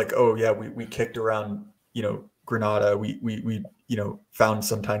want to say like, oh yeah, we kicked around, Grenada, we found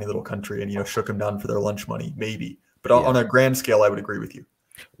some tiny little country and, shook them down for their lunch money, maybe. But on a grand scale, I would agree with you.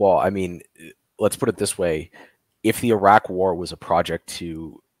 Well, I mean, let's put it this way. If the Iraq War was a project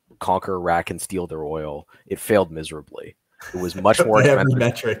to conquer Iraq and steal their oil, it failed miserably. It was much more expensive.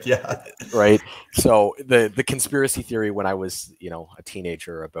 Metric, yeah. Right. So the conspiracy theory when I was, a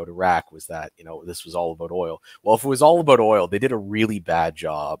teenager about Iraq was that, this was all about oil. Well, if it was all about oil, they did a really bad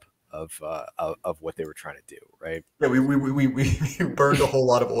job of what they were trying to do, right? Yeah, we burned a whole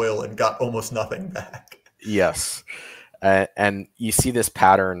lot of oil and got almost nothing back. Yes. And you see this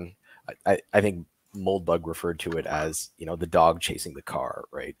pattern. I think Moldbug referred to it as, the dog chasing the car,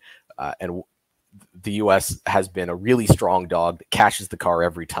 right? And the U.S. has been a really strong dog that catches the car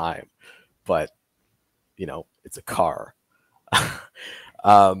every time, but it's a car.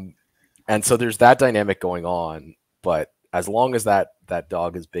 And so there's that dynamic going on, but as long as that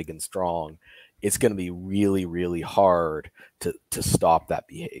dog is big and strong, it's going to be really, really hard to stop that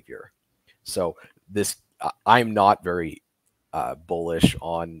behavior. So I'm not very bullish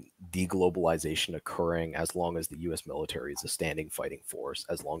on deglobalization occurring as long as the U.S. military is a standing fighting force,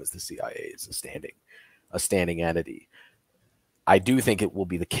 as long as the CIA is a standing entity. I do think it will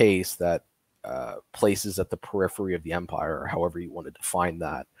be the case that places at the periphery of the empire, however you want to define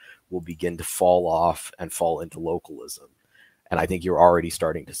that, will begin to fall off and fall into localism. And I think you're already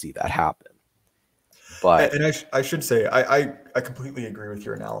starting to see that happen. But I should say I completely agree with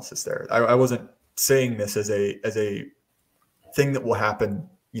your analysis there. I wasn't saying this as a thing that will happen,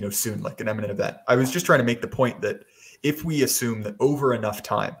 soon, like an imminent event. I was just trying to make the point that if we assume that over enough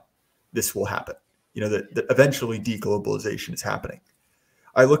time, this will happen, that eventually deglobalization is happening.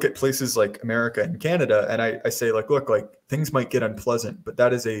 I look at places like America and Canada and I say like, look, like things might get unpleasant, but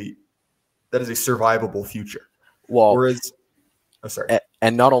that is a survivable future. Well, whereas, sorry.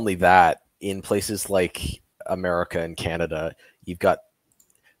 And not only that, in places like America and Canada, you've got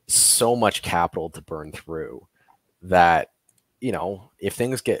so much capital to burn through that, if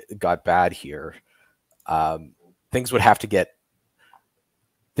things got bad here, things would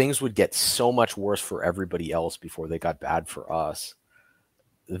get so much worse for everybody else before they got bad for us,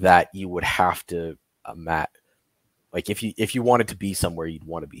 that you would have to like if you wanted to be somewhere, you'd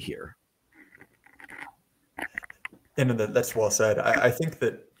want to be here. And that's well said. I think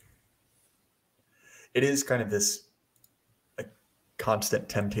that it is kind of this like constant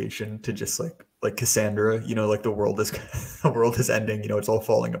temptation to just like Cassandra, you know, like the world is the world is ending, you know, it's all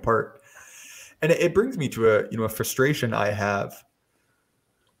falling apart. And it brings me to a frustration I have,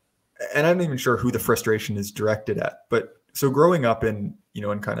 and I'm not even sure who the frustration is directed at. But so growing up in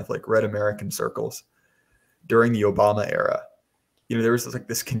kind of like red American circles during the Obama era, there was like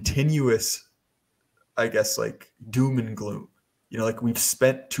this continuous, I guess, like doom and gloom. Like we've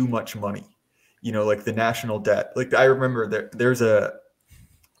spent too much money. Like the national debt. Like I remember there's a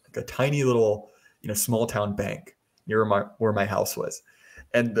tiny little small town bank near where my house was,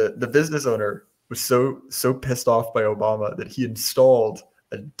 and the business owner was so pissed off by Obama that he installed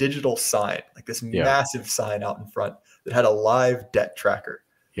a digital sign, like this massive sign out in front that had a live debt tracker.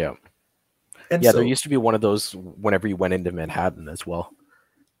 Yeah. And there used to be one of those whenever you went into Manhattan as well,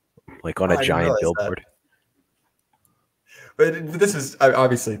 like on a giant billboard. But this is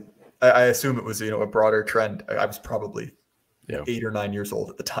obviously, I assume it was a broader trend. I was probably 8 or 9 years old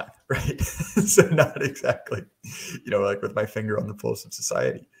at the time, right? So not exactly, like with my finger on the pulse of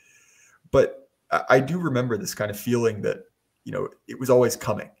society. But I do remember this kind of feeling that, it was always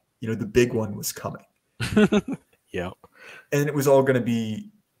coming. The big one was coming. Yeah. And it was all going to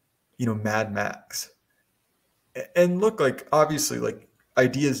be, Mad Max. And look, like, obviously, like,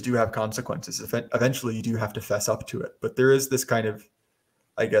 ideas do have consequences. Eventually, you do have to fess up to it. But there is this kind of,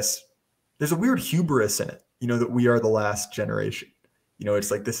 I guess, there's a weird hubris in it, that we are the last generation.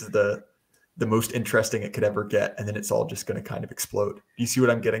 It's like this is the most interesting it could ever get. And then it's all just going to kind of explode. Do you see what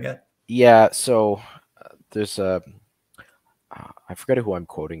I'm getting at? Yeah. So there's I forget who I'm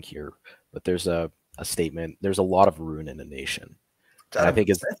quoting here, but there's a statement. There's a lot of ruin in a nation. And I think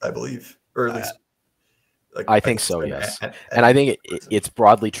it's, I believe, or at least, I think so. Yes. And I think it's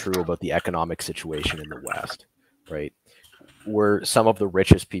broadly true about the economic situation in the West, right? We're some of the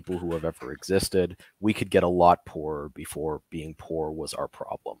richest people who have ever existed. We could get a lot poorer before being poor was our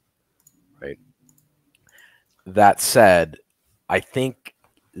problem, right? That said, I think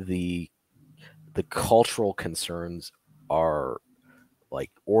the cultural concerns are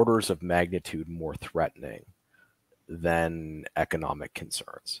like orders of magnitude more threatening than economic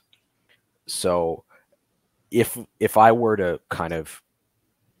concerns. So if I were to kind of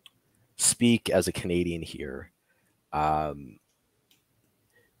speak as a Canadian here,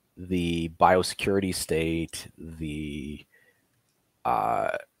 the biosecurity state, the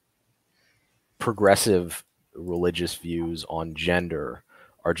progressive religious views on gender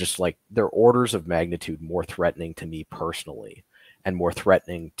are just like, they're orders of magnitude more threatening to me personally and more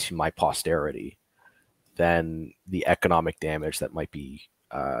threatening to my posterity than the economic damage that might be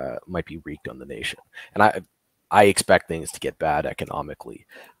wreaked on the nation. And I expect things to get bad economically,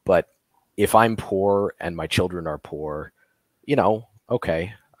 but if I'm poor and my children are poor,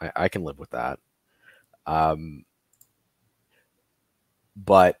 okay, I can live with that.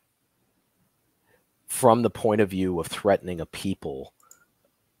 But from the point of view of threatening a people,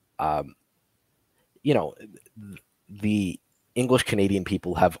 the English Canadian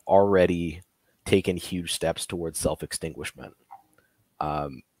people have already taken huge steps towards self-extinguishment,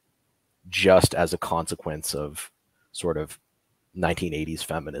 just as a consequence of sort of 1980s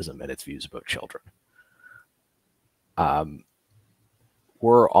feminism and its views about children.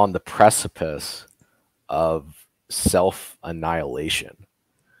 We're on the precipice of self-annihilation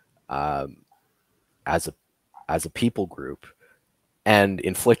as a people group, and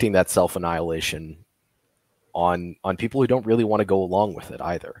inflicting that self-annihilation on people who don't really want to go along with it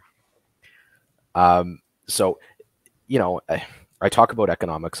either. So, I talk about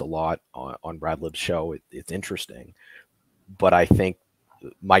economics a lot on Radlib's show. It's interesting, but I think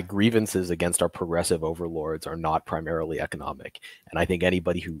my grievances against our progressive overlords are not primarily economic. And I think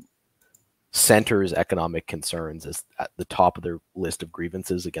anybody who centers economic concerns as at the top of their list of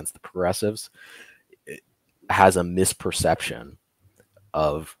grievances against the progressives has a misperception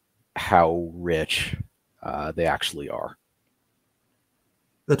of how rich they actually are.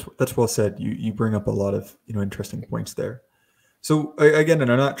 That's well said. You bring up a lot of interesting points there. So again,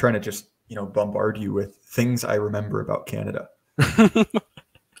 and I'm not trying to just bombard you with things I remember about Canada,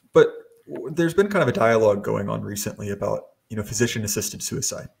 but there's been kind of a dialogue going on recently about physician-assisted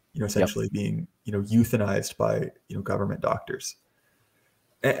suicide, essentially being euthanized by government doctors,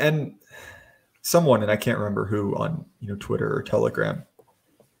 and someone, and I can't remember who, on Twitter or Telegram,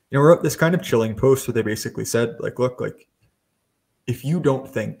 wrote this kind of chilling post where they basically said, like, look, like, if you don't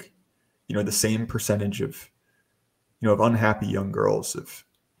think the same percentage of of unhappy young girls, of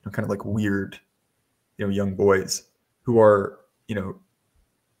kind of like weird young boys who are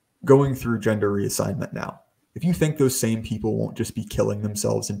going through gender reassignment now, If you think those same people won't just be killing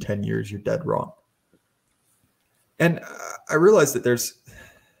themselves in 10 years, you're dead wrong. And I realize that there's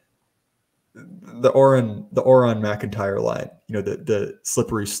the Oren McIntyre line, the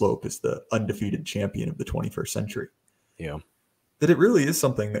slippery slope is the undefeated champion of the 21st century. Yeah. That it really is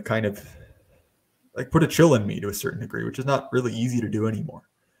something that kind of like put a chill in me to a certain degree, which is not really easy to do anymore.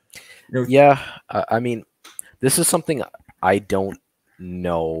 Yeah. I mean, this is something I don't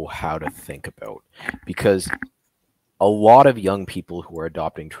know how to think about, because a lot of young people who are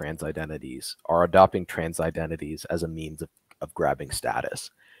adopting trans identities as a means of grabbing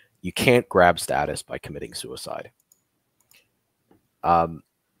status. You can't grab status by committing suicide.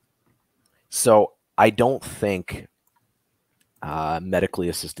 So I don't think medically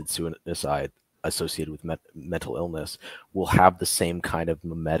assisted suicide associated with mental illness will have the same kind of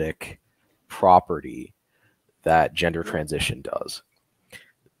mimetic property that gender transition does.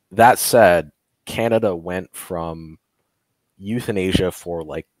 That said, Canada went from euthanasia for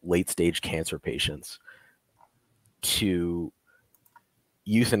like late stage cancer patients to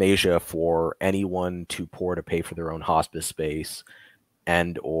euthanasia for anyone too poor to pay for their own hospice space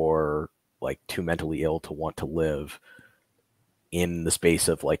and or like too mentally ill to want to live in the space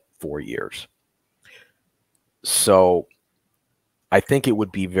of like 4 years. So I think it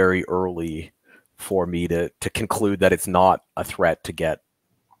would be very early for me to conclude that it's not a threat to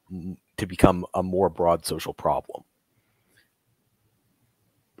become a more broad social problem.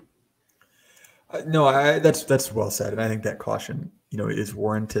 No, that's well said, and I think that caution, is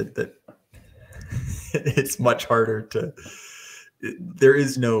warranted. That it's much harder to. There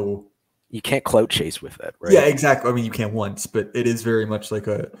is no. You can't clout chase with it, right? Yeah, exactly. I mean, you can once, but it is very much like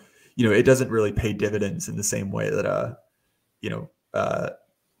it doesn't really pay dividends in the same way that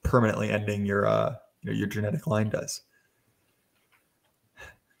permanently ending your genetic line does.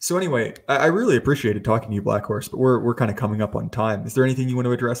 So anyway, I really appreciated talking to you, Black Horse, but we're kind of coming up on time. Is there anything you want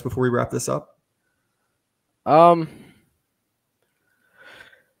to address before we wrap this up? I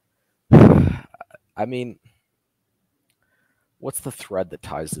mean, what's the thread that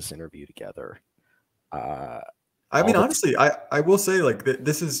ties this interview together? I mean, honestly, I will say like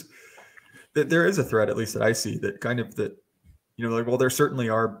this is that there is a thread, at least that I see, that kind of that, like, well, there certainly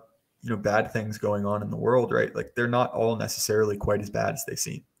are, bad things going on in the world, right? Like they're not all necessarily quite as bad as they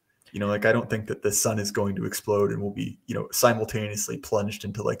seem. Like I don't think that the sun is going to explode and we'll be, simultaneously plunged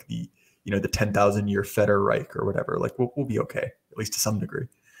into like the 10,000 year Feder Reich or whatever. Like we'll be okay, at least to some degree.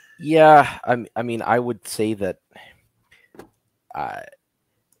 Yeah, I mean, I would say that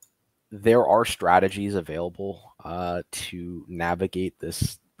there are strategies available to navigate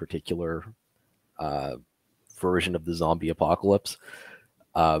this particular version of the zombie apocalypse,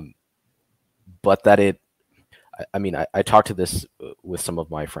 but that I talk to this with some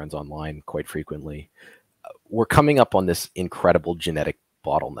of my friends online quite frequently. We're coming up on this incredible genetic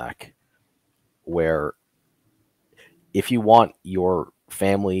bottleneck where if you want your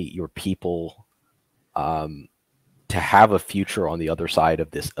family, your people, to have a future on the other side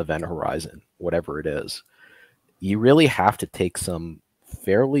of this event horizon, whatever it is, you really have to take some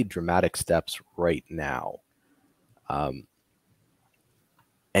fairly dramatic steps right now.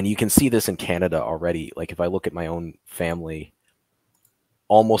 And you can see this in Canada already. Like if I look at my own family,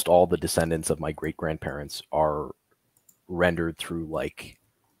 almost all the descendants of my great-grandparents are rendered through like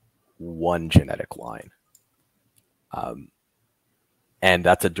one genetic line. And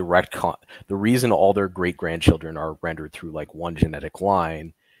that's a direct the reason all their great-grandchildren are rendered through like one genetic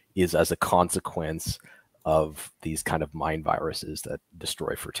line is as a consequence of these kind of mind viruses that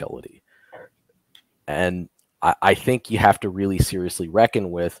destroy fertility. And I think you have to really seriously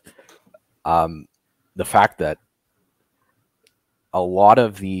reckon with the fact that a lot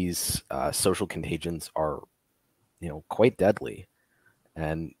of these social contagions are, quite deadly,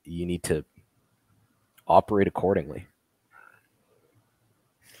 and you need to operate accordingly.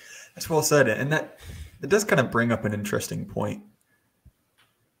 That's well said, and that it does kind of bring up an interesting point,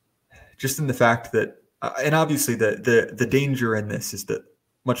 just in the fact that, and obviously the danger in this is that,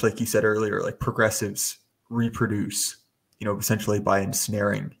 much like you said earlier, like progressives reproduce, essentially by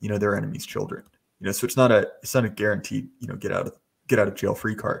ensnaring, their enemies' children. So it's not a guaranteed, get out of jail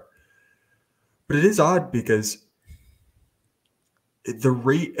free card. But it is odd because the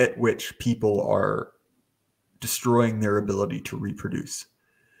rate at which people are destroying their ability to reproduce,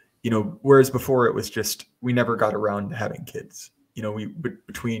 whereas before it was just, we never got around to having kids.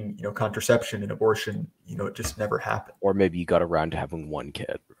 Between, contraception and abortion, it just never happened. Or maybe you got around to having one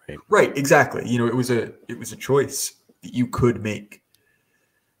kid, right? Right, exactly. It was a choice that you could make.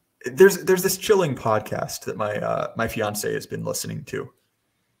 There's this chilling podcast that my fiance has been listening to,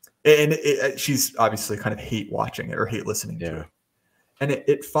 And she's obviously kind of hate watching it or hate listening to it. And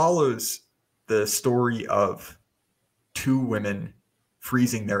it follows the story of two women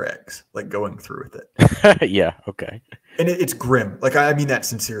freezing their eggs, like going through with it. Yeah. Okay. And it's grim. Like, I mean that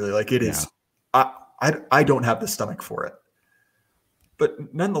sincerely. Like, it is. I don't have the stomach for it.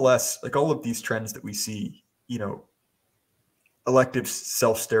 But nonetheless, like, all of these trends that we see, you know, elective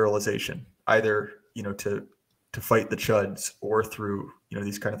self-sterilization, either, you know, to fight the chuds or through, you know,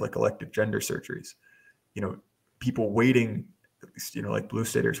 these kind of like elective gender surgeries, you know, people waiting, at least, you know, like blue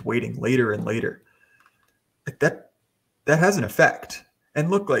staters waiting later and later, like that has an effect. And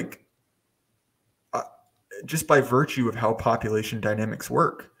look, like, just by virtue of how population dynamics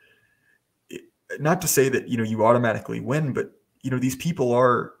work, not to say that, you know, you automatically win, but, you know, these people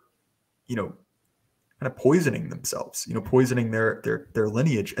are, you know, kind of poisoning themselves, you know, poisoning their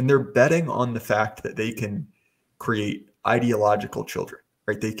lineage, and they're betting on the fact that they can create ideological children,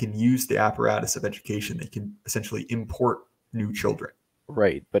 right? They can use the apparatus of education. They can essentially import new children.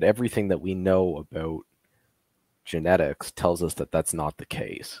 Right. But everything that we know about genetics tells us that that's not the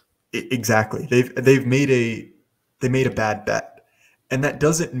case. Exactly. They made a bad bet, and that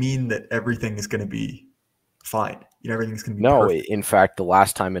doesn't mean that everything is going to be fine. You know, everything's going to be perfect. In fact, the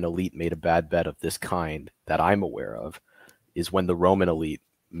last time an elite made a bad bet of this kind that I'm aware of is when the Roman elite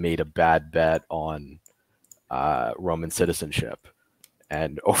made a bad bet on Roman citizenship,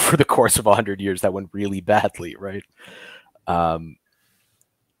 and over the course of 100 years, that went really badly, right?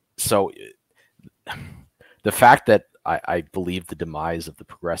 So the fact that I believe the demise of the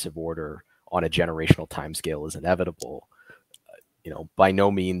progressive order on a generational timescale is inevitable, you know, by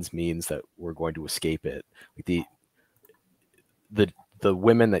no means means that we're going to escape it. Like the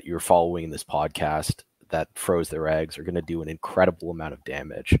women that you're following in this podcast that froze their eggs are going to do an incredible amount of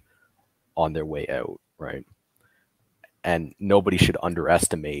damage on their way out, right? And nobody should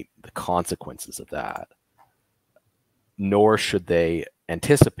underestimate the consequences of that. Nor should they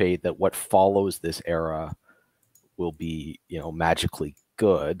anticipate that what follows this era will be, you know, magically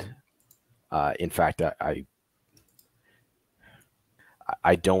good. In fact, I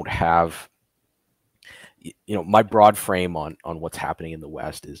don't have, you know, my broad frame on what's happening in the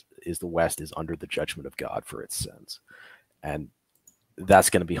West is the West is under the judgment of God for its sins, and that's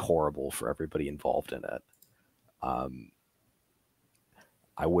going to be horrible for everybody involved in it.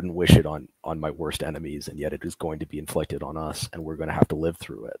 I wouldn't wish it on my worst enemies, and yet it is going to be inflicted on us, and we're going to have to live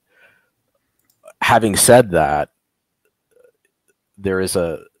through it. Having said that, there's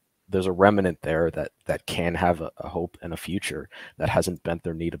a remnant there that can have a hope and a future that hasn't bent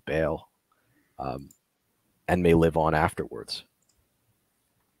their knee to Baal, and may live on afterwards.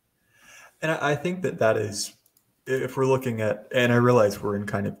 And I think that is, if we're looking at, and I realize we're in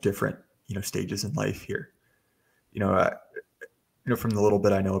kind of different, you know, stages in life here. You know, from the little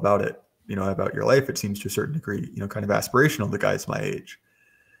bit I know about it, you know, about your life, it seems to a certain degree, you know, kind of aspirational to guys my age.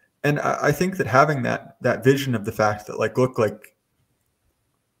 And I think that having that vision of the fact that, like, look, like,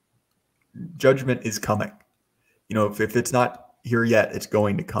 judgment is coming. You know, if it's not here yet, it's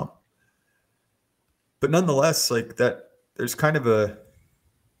going to come. But nonetheless, like, that, there's kind of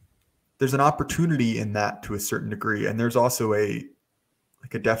there's an opportunity in that to a certain degree, and there's also a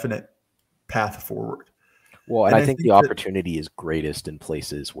definite path forward. Well, and I think the opportunity is greatest in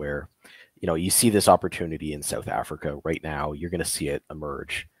places where, you know, you see this opportunity in South Africa right now. You're going to see it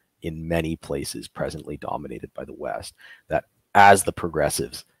emerge in many places presently dominated by the West, that as the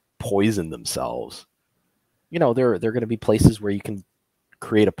progressives poison themselves, you know, there are going to be places where you can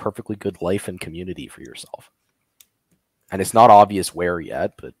create a perfectly good life and community for yourself. And it's not obvious where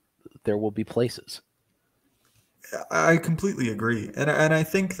yet, but there will be places. I completely agree. And I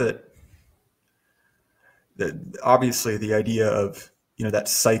think that obviously the idea of, you know, that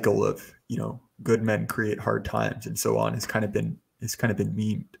cycle of, you know, good men create hard times and so on has kind of been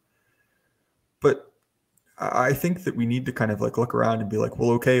memed. But I think that we need to kind of like look around and be like,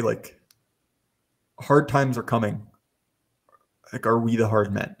 well, okay, like, hard times are coming. Like, are we the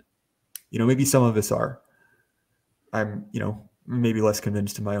hard men? You know, maybe some of us are. I'm, you know, maybe less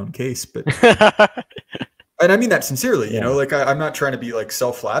convinced in my own case, but and I mean that sincerely, you know, like, I'm not trying to be like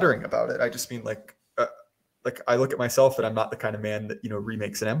self-flattering about it. I just mean like I look at myself and I'm not the kind of man that, you know,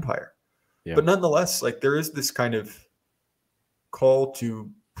 remakes an empire. Yeah. But nonetheless, like, there is this kind of call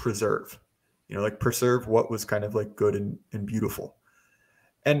to preserve, you know, like, preserve what was kind of like good and beautiful.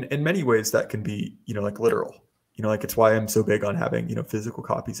 And in many ways that can be, you know, like, literal, you know, like, it's why I'm so big on having, you know, physical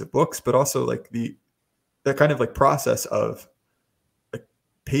copies of books, but also like that kind of like process of like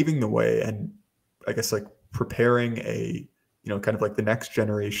paving the way and I guess like preparing a, you know, kind of like the next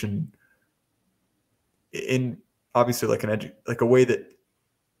generation in obviously like like a way that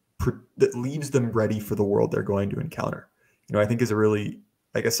that leaves them ready for the world they're going to encounter. I think is a really,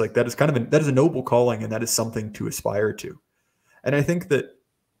 I guess, like that is that is a noble calling, and that is something to aspire to. And I think that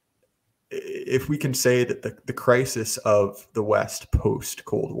if we can say that the crisis of the West post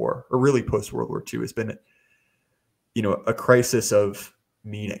Cold War, or really post World War II, has been, a crisis of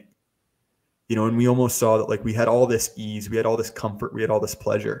meaning. And we almost saw that, like, we had all this ease, we had all this comfort, we had all this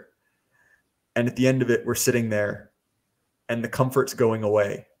pleasure, and at the end of it, we're sitting there, and the comfort's going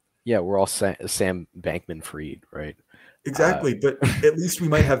away. Yeah, we're all Sam Bankman-Fried, right? Exactly, but at least we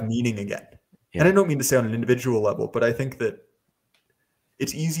might have meaning again. Yeah. And I don't mean to say on an individual level, but I think that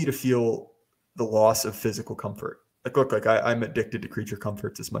it's easy to feel the loss of physical comfort. Like, look, like I'm addicted to creature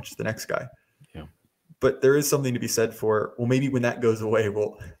comforts as much as the next guy. Yeah. But there is something to be said for, well, maybe when that goes away,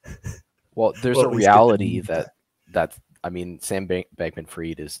 well, there's a reality that I mean, Sam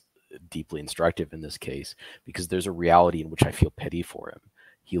Bankman-Fried is deeply instructive in this case, because there's a reality in which I feel pity for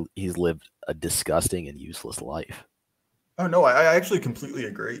him. He's lived a disgusting and useless life. Oh no, I actually completely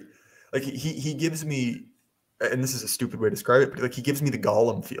agree. Like he gives me, and this is a stupid way to describe it, but like he gives me the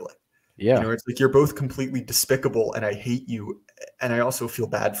Gollum feeling. Yeah. It's like you're both completely despicable, and I hate you, and I also feel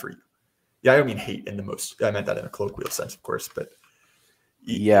bad for you. Yeah, I don't mean hate in the most. I meant that in a colloquial sense, of course, but.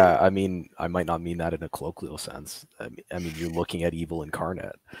 Yeah, I mean, I might not mean that in a colloquial sense. I mean, you're looking at evil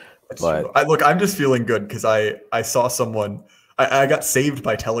incarnate. That's but true. I'm just feeling good because I saw someone. I got saved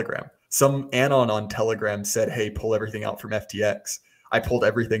by Telegram. Some anon on Telegram said, "Hey, pull everything out from FTX." I pulled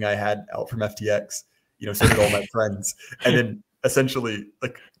everything I had out from FTX. So did all my friends, and then essentially,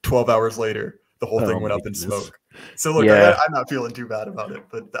 like 12 hours later, the whole thing went up in smoke. So look, yeah. I'm not feeling too bad about it,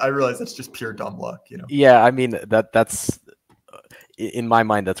 but I realize that's just pure dumb luck. Yeah, I mean that's. In my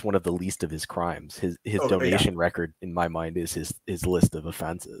mind, that's one of the least of his crimes. His donation record, in my mind, is his list of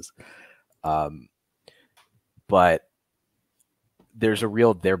offenses. But there's a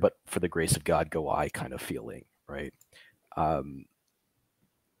real there, but for the grace of God go I kind of feeling, right? Well,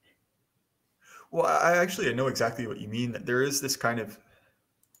 I know exactly what you mean. That there is this kind of,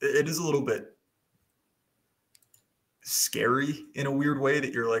 it is a little bit scary in a weird way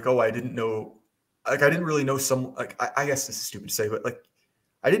that you're like, oh, I didn't know. Like, I didn't really know I guess this is stupid to say, but like,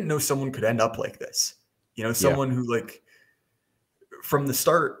 I didn't know someone could end up like this, someone who like from the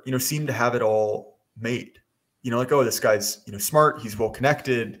start, seemed to have it all made, like, oh, this guy's, smart. He's well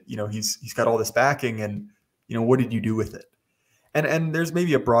connected, he's got all this backing, and, what did you do with it? And there's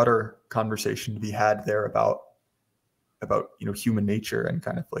maybe a broader conversation to be had there about, human nature and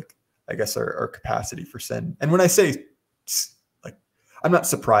kind of like, I guess our capacity for sin. And when I say, I'm not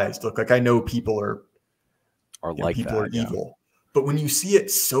surprised. Look, like I know people are like people that, are evil, but when you see it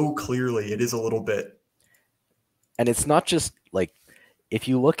so clearly, it is a little bit. And it's not just like, if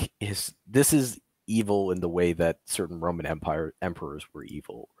you look, this is evil in the way that certain Roman emperors were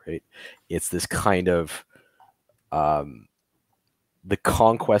evil, right? It's this kind of the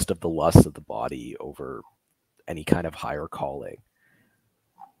conquest of the lusts of the body over any kind of higher calling.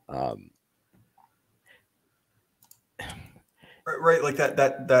 Right, like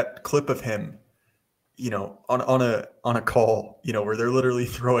that clip of him, on a call, where they're literally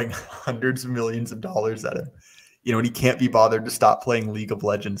throwing hundreds of millions of dollars at him, and he can't be bothered to stop playing League of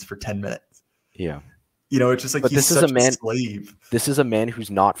Legends for 10 minutes. Yeah, it's just like, but he's such a slave. This is a man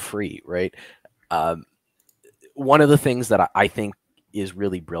who's not free, right? One of the things that I think is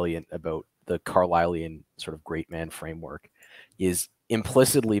really brilliant about the Carlylean sort of great man framework is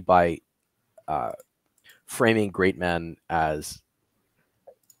implicitly by framing great men as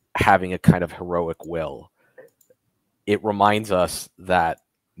having a kind of heroic will, it reminds us that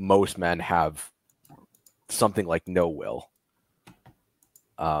most men have something like no will.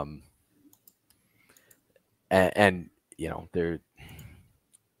 And there,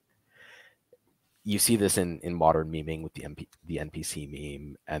 you see this in modern memeing with the NPC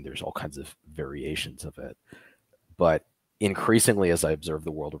meme, and there's all kinds of variations of it. But increasingly, as I observe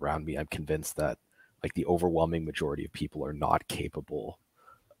the world around me, I'm convinced that like the overwhelming majority of people are not capable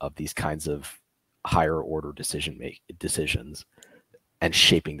of these kinds of higher order decisions and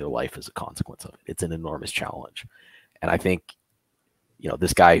shaping their life as a consequence of it. It's an enormous challenge. And I think,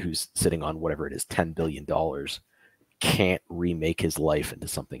 this guy who's sitting on whatever it is, $10 billion, can't remake his life into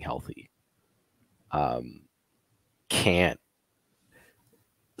something healthy. Can't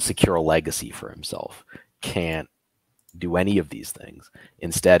secure a legacy for himself. Can't do any of these things.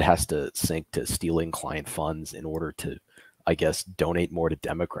 Instead has to sink to stealing client funds in order to, I guess, donate more to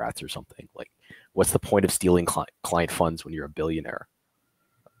Democrats or something. Like, what's the point of stealing client funds when you're a billionaire?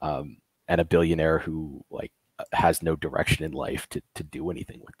 And a billionaire who like has no direction in life to do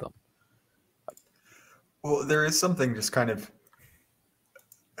anything with them. Well, there is something just kind of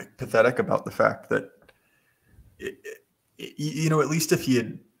pathetic about the fact that, you know, at least if he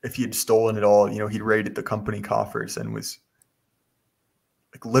had stolen it all, you know, he'd raided the company coffers and was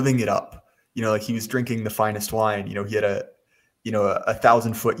like living it up. You know, like he was drinking the finest wine. You know, he had a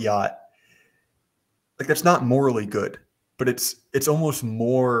 1,000-foot yacht. Like that's not morally good, but it's almost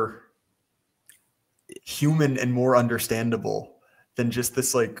more human and more understandable than just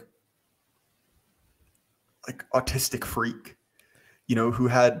this like autistic freak, you know, who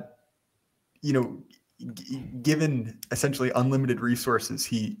had, you know, given essentially unlimited resources.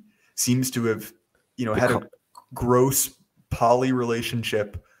 He seems to have, you know, had a gross poly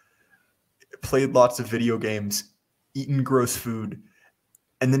relationship, played lots of video games, eaten gross food,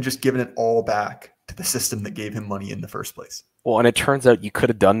 and then just given it all back to the system that gave him money in the first place. Well, and it turns out you could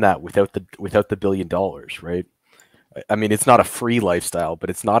have done that without the $1 billion, right? I mean, it's not a free lifestyle, but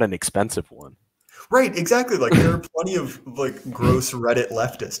it's not an expensive one. Right, exactly. Like there are plenty of like gross Reddit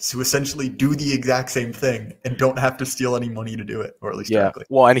leftists who essentially do the exact same thing and don't have to steal any money to do it, or at least directly.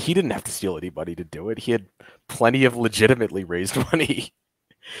 Well, and he didn't have to steal anybody to do it. He had plenty of legitimately raised money.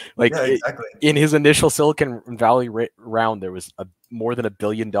 Like yeah, exactly. In his initial Silicon Valley round, there was more than $1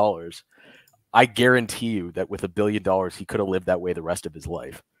 billion. I guarantee you that with $1 billion, he could have lived that way the rest of his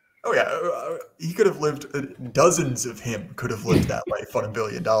life. Oh yeah, he could have lived. Dozens of him could have lived that life on $1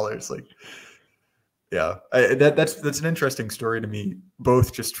 billion. Like, yeah, that's an interesting story to me,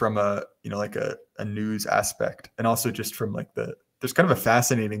 both just from a news aspect, and also just from like there's kind of a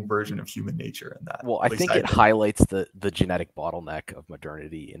fascinating version of human nature in that. Well, I think it highlights the genetic bottleneck of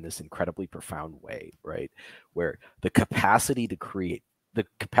modernity in this incredibly profound way, right? Where the capacity to create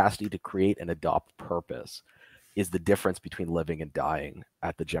and adopt purpose is the difference between living and dying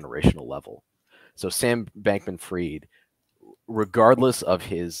at the generational level. So Sam Bankman-Fried, regardless of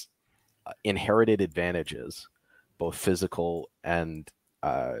his inherited advantages, both physical and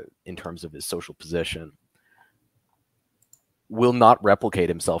in terms of his social position, will not replicate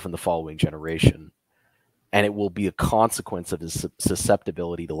himself in the following generation, and it will be a consequence of his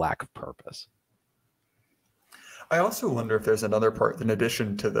susceptibility to lack of purpose. I also wonder if there's another part in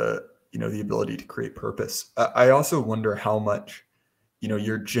addition to the ability to create purpose. I also wonder how much,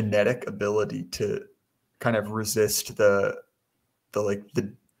 your genetic ability to kind of resist the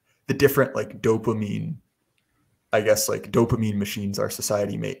different like dopamine, I guess, like dopamine machines our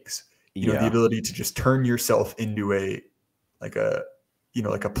society makes. The ability to just turn yourself into a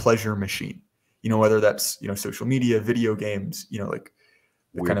pleasure machine. Whether that's social media, video games, like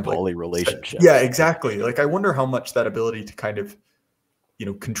weird kind of poly relationship. Yeah, exactly. Like I wonder how much that ability to kind of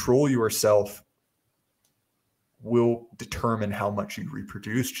control yourself will determine how much you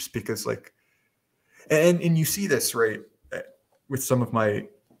reproduce, just because like, and you see this right with some of my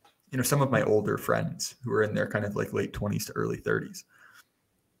older friends who are in their kind of like late 20s to early 30s,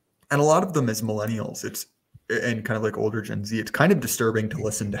 and a lot of them as millennials, and kind of like older Gen Z, it's kind of disturbing to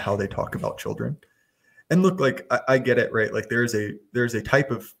listen to how they talk about children. And look, like I get it, right? Like there's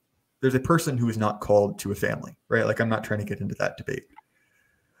a person who is not called to a family, right? Like I'm not trying to get into that debate.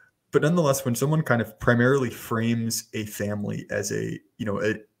 But nonetheless, when someone kind of primarily frames a family as a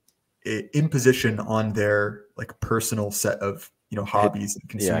imposition on their like personal set of hobbies and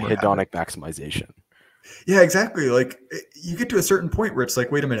consumer hedonic maximization. Yeah, exactly. Like you get to a certain point where it's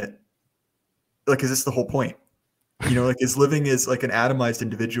like, wait a minute, like is this the whole point? Like is living as like an atomized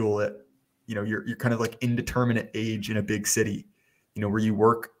individual at you're kind of like indeterminate age in a big city, where you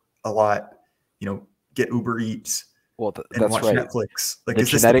work a lot, get Uber Eats. Well, and that's watch right. Netflix. Like, is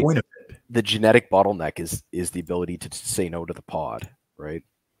this the point of it? The genetic bottleneck is the ability to say no to the pod, right?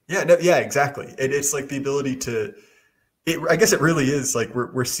 Yeah, no, yeah, exactly. It's like the ability to. I guess it really is like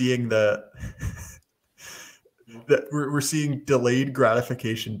we're seeing we're seeing delayed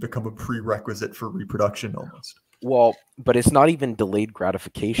gratification become a prerequisite for reproduction almost. Well, but it's not even delayed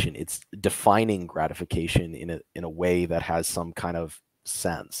gratification. It's defining gratification in a way that has some kind of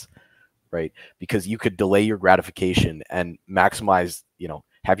sense. Right? Because you could delay your gratification and maximize,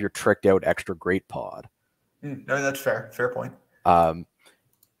 have your tricked out extra great pod. No, that's fair. Fair point.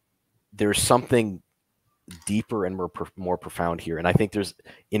 There's something deeper and more profound here. And I think there's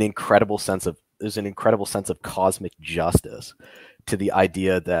an incredible sense of cosmic justice to the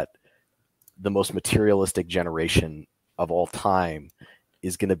idea that the most materialistic generation of all time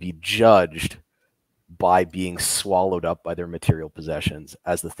is going to be judged by being swallowed up by their material possessions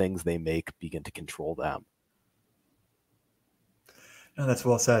as the things they make begin to control them. No, that's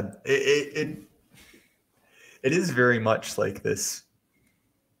well said. It is very much like this,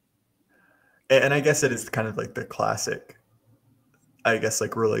 and I guess it is kind of like the classic, I guess,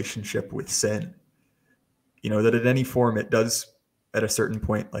 like relationship with sin. That in any form it does at a certain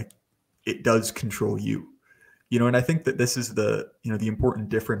point, like it does control you. And I think that this is the important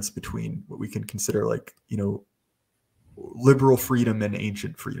difference between what we can consider like, liberal freedom and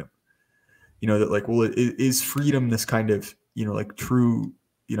ancient freedom. That like, well, is freedom this kind of, like true,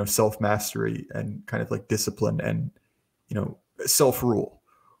 self-mastery and kind of like discipline and, self-rule,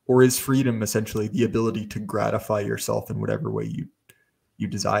 or is freedom essentially the ability to gratify yourself in whatever way you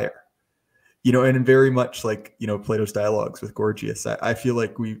desire? And very much like, Plato's dialogues with Gorgias, I feel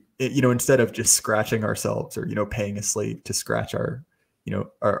like we, instead of just scratching ourselves or, paying a slave to scratch our,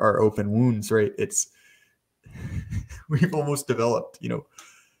 our open wounds, right? It's, we've almost developed,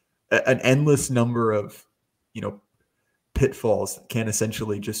 an endless number of, pitfalls that can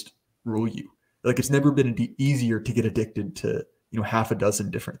essentially just rule you. Like it's never been easier to get addicted to, half a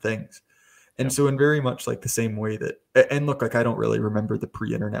dozen different things. And so in very much like the same way that, and look, like I don't really remember the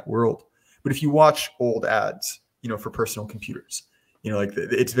pre-internet world, but if you watch old ads, for personal computers, like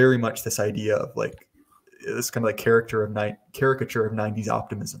it's very much this idea of like this kind of like caricature of 90s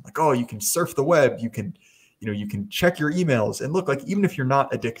optimism. Like, oh, you can surf the web, you can check your emails, and look, like even if you're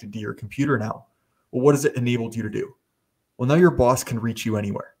not addicted to your computer now, well, what has it enabled you to do? Well, now your boss can reach you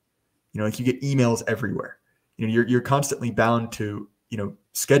anywhere. Like you get emails everywhere. You're constantly bound to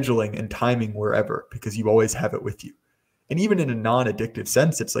scheduling and timing wherever because you always have it with you. And even in a non-addictive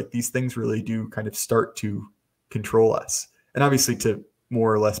sense, it's like these things really do kind of start to control us. And obviously to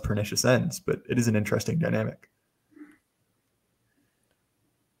more or less pernicious ends, but it is an interesting dynamic.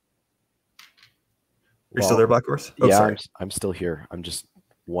 Are you still there, Black Horse? Oh, yeah, sorry. I'm still here. I'm just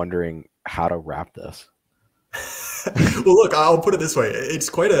wondering how to wrap this. Well, look, I'll put it this way. It's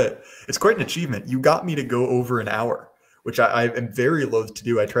quite an achievement. You got me to go over an hour, which I am very loath to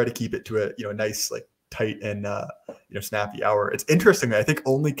do. I try to keep it to a nice, like tight and snappy hour. It's interesting. I think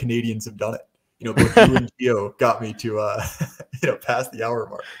only Canadians have done it. Both you and Gio got me to pass the hour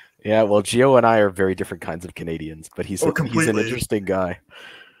mark. Yeah, well, Gio and I are very different kinds of Canadians, but he's an interesting guy.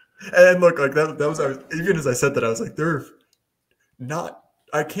 And look, like that was even as I said that, I was like,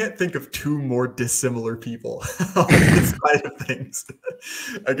 I can't think of two more dissimilar people on this side of things.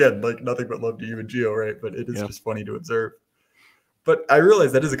 Again, like nothing but love to you and Gio, right? But it is just funny to observe. But I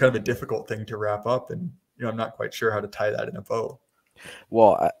realize that is a kind of a difficult thing to wrap up, and I'm not quite sure how to tie that in a bow.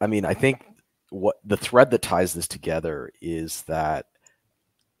 Well, I mean, I think what the thread that ties this together is that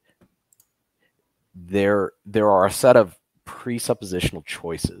there are a set of presuppositional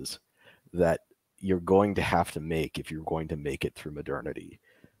choices that you're going to have to make if you're going to make it through modernity.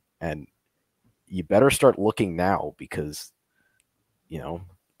 And you better start looking now because,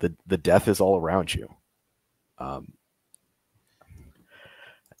 the death is all around you.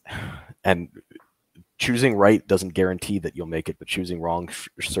 And choosing right doesn't guarantee that you'll make it, but choosing wrong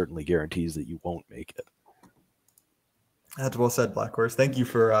certainly guarantees that you won't make it. That's well said, Black Horse. Thank you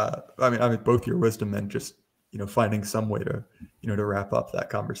for, I mean, both your wisdom and just, finding some way to, to wrap up that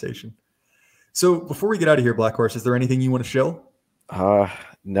conversation. So before we get out of here, Black Horse, is there anything you want to show?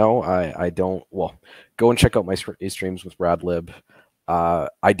 No, I don't. Well, go and check out my streams with Radlib.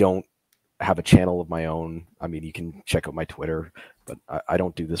 I don't have a channel of my own. I mean, you can check out my Twitter, but I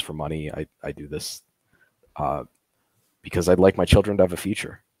don't do this for money. I do this because I'd like my children to have a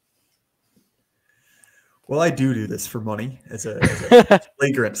future. Well, I do this for money as a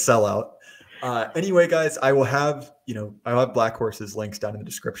flagrant sellout. Anyway, guys, I will have, I'll have Black Horse's links down in the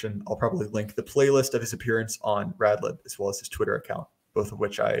description. I'll probably link the playlist of his appearance on Radlib as well as his Twitter account, both of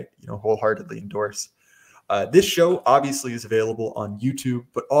which I, wholeheartedly endorse. This show obviously is available on YouTube,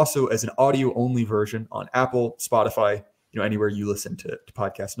 but also as an audio-only version on Apple, Spotify, anywhere you listen to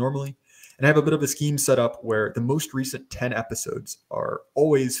podcasts normally. And I have a bit of a scheme set up where the most recent 10 episodes are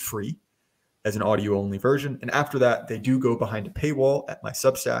always free as an audio-only version. And after that, they do go behind a paywall at my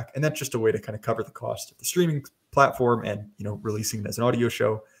Substack. And that's just a way to kind of cover the cost of the streaming platform and, releasing it as an audio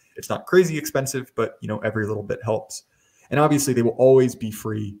show. It's not crazy expensive, but, every little bit helps. And obviously, they will always be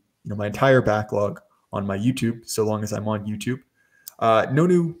free, my entire backlog on my YouTube, so long as I'm on YouTube. No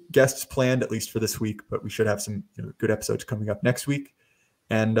new guests planned, at least for this week, but we should have some good episodes coming up next week.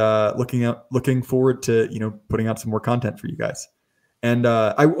 And looking forward to, putting out some more content for you guys. And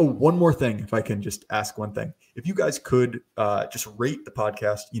one more thing, if I can just ask one thing. If you guys could just rate the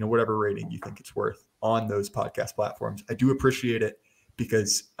podcast, whatever rating you think it's worth on those podcast platforms, I do appreciate it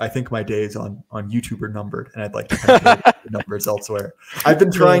because I think my days on YouTube are numbered and I'd like to kind of the numbers elsewhere. I've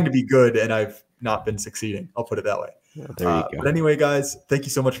been trying to be good and I've not been succeeding. I'll put it that way. Yeah, there you go. But anyway, guys, thank you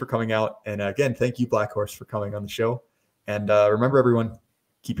so much for coming out. And again, thank you, Black Horse, for coming on the show. And remember, everyone,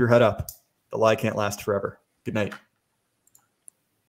 keep your head up. The lie can't last forever. Good night.